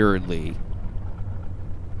most assuredly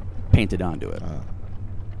painted onto it.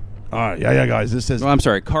 All right, yeah, guys. This says Oh, I'm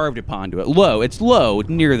sorry, carved upon it. Low. It's low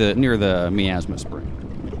near the miasma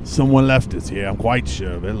spring. someone left this here. I'm quite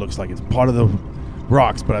sure. It looks like it's part of the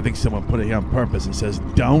rocks, but I think someone put it here on purpose and says,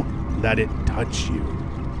 "Don't let it touch you."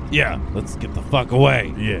 Yeah, let's get the fuck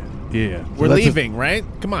away. Yeah. So We're that's leaving, right?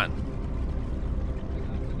 Come on.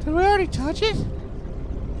 Did we already touch it?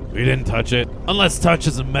 We didn't touch it. Unless touch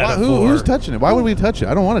is a metaphor. Who's touching it? Why would we touch it?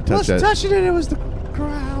 I don't want to touch that. touching it. It was the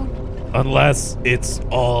ground. Unless it's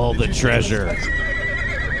all the treasure.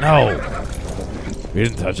 No. We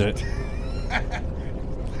didn't touch it.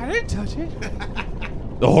 I didn't touch it.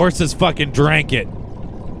 The horses fucking drank it.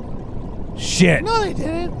 Shit. No, they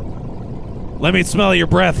didn't. Let me smell your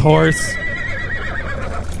breath, horse.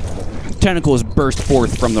 Tentacles burst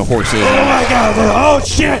forth from the horses. Oh my god. Oh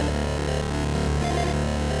shit.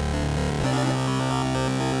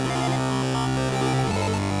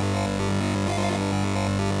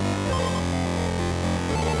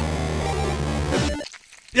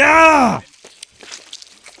 Yeah!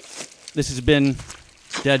 This has been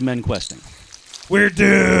Dead Men Questing. We're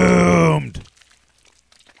doomed.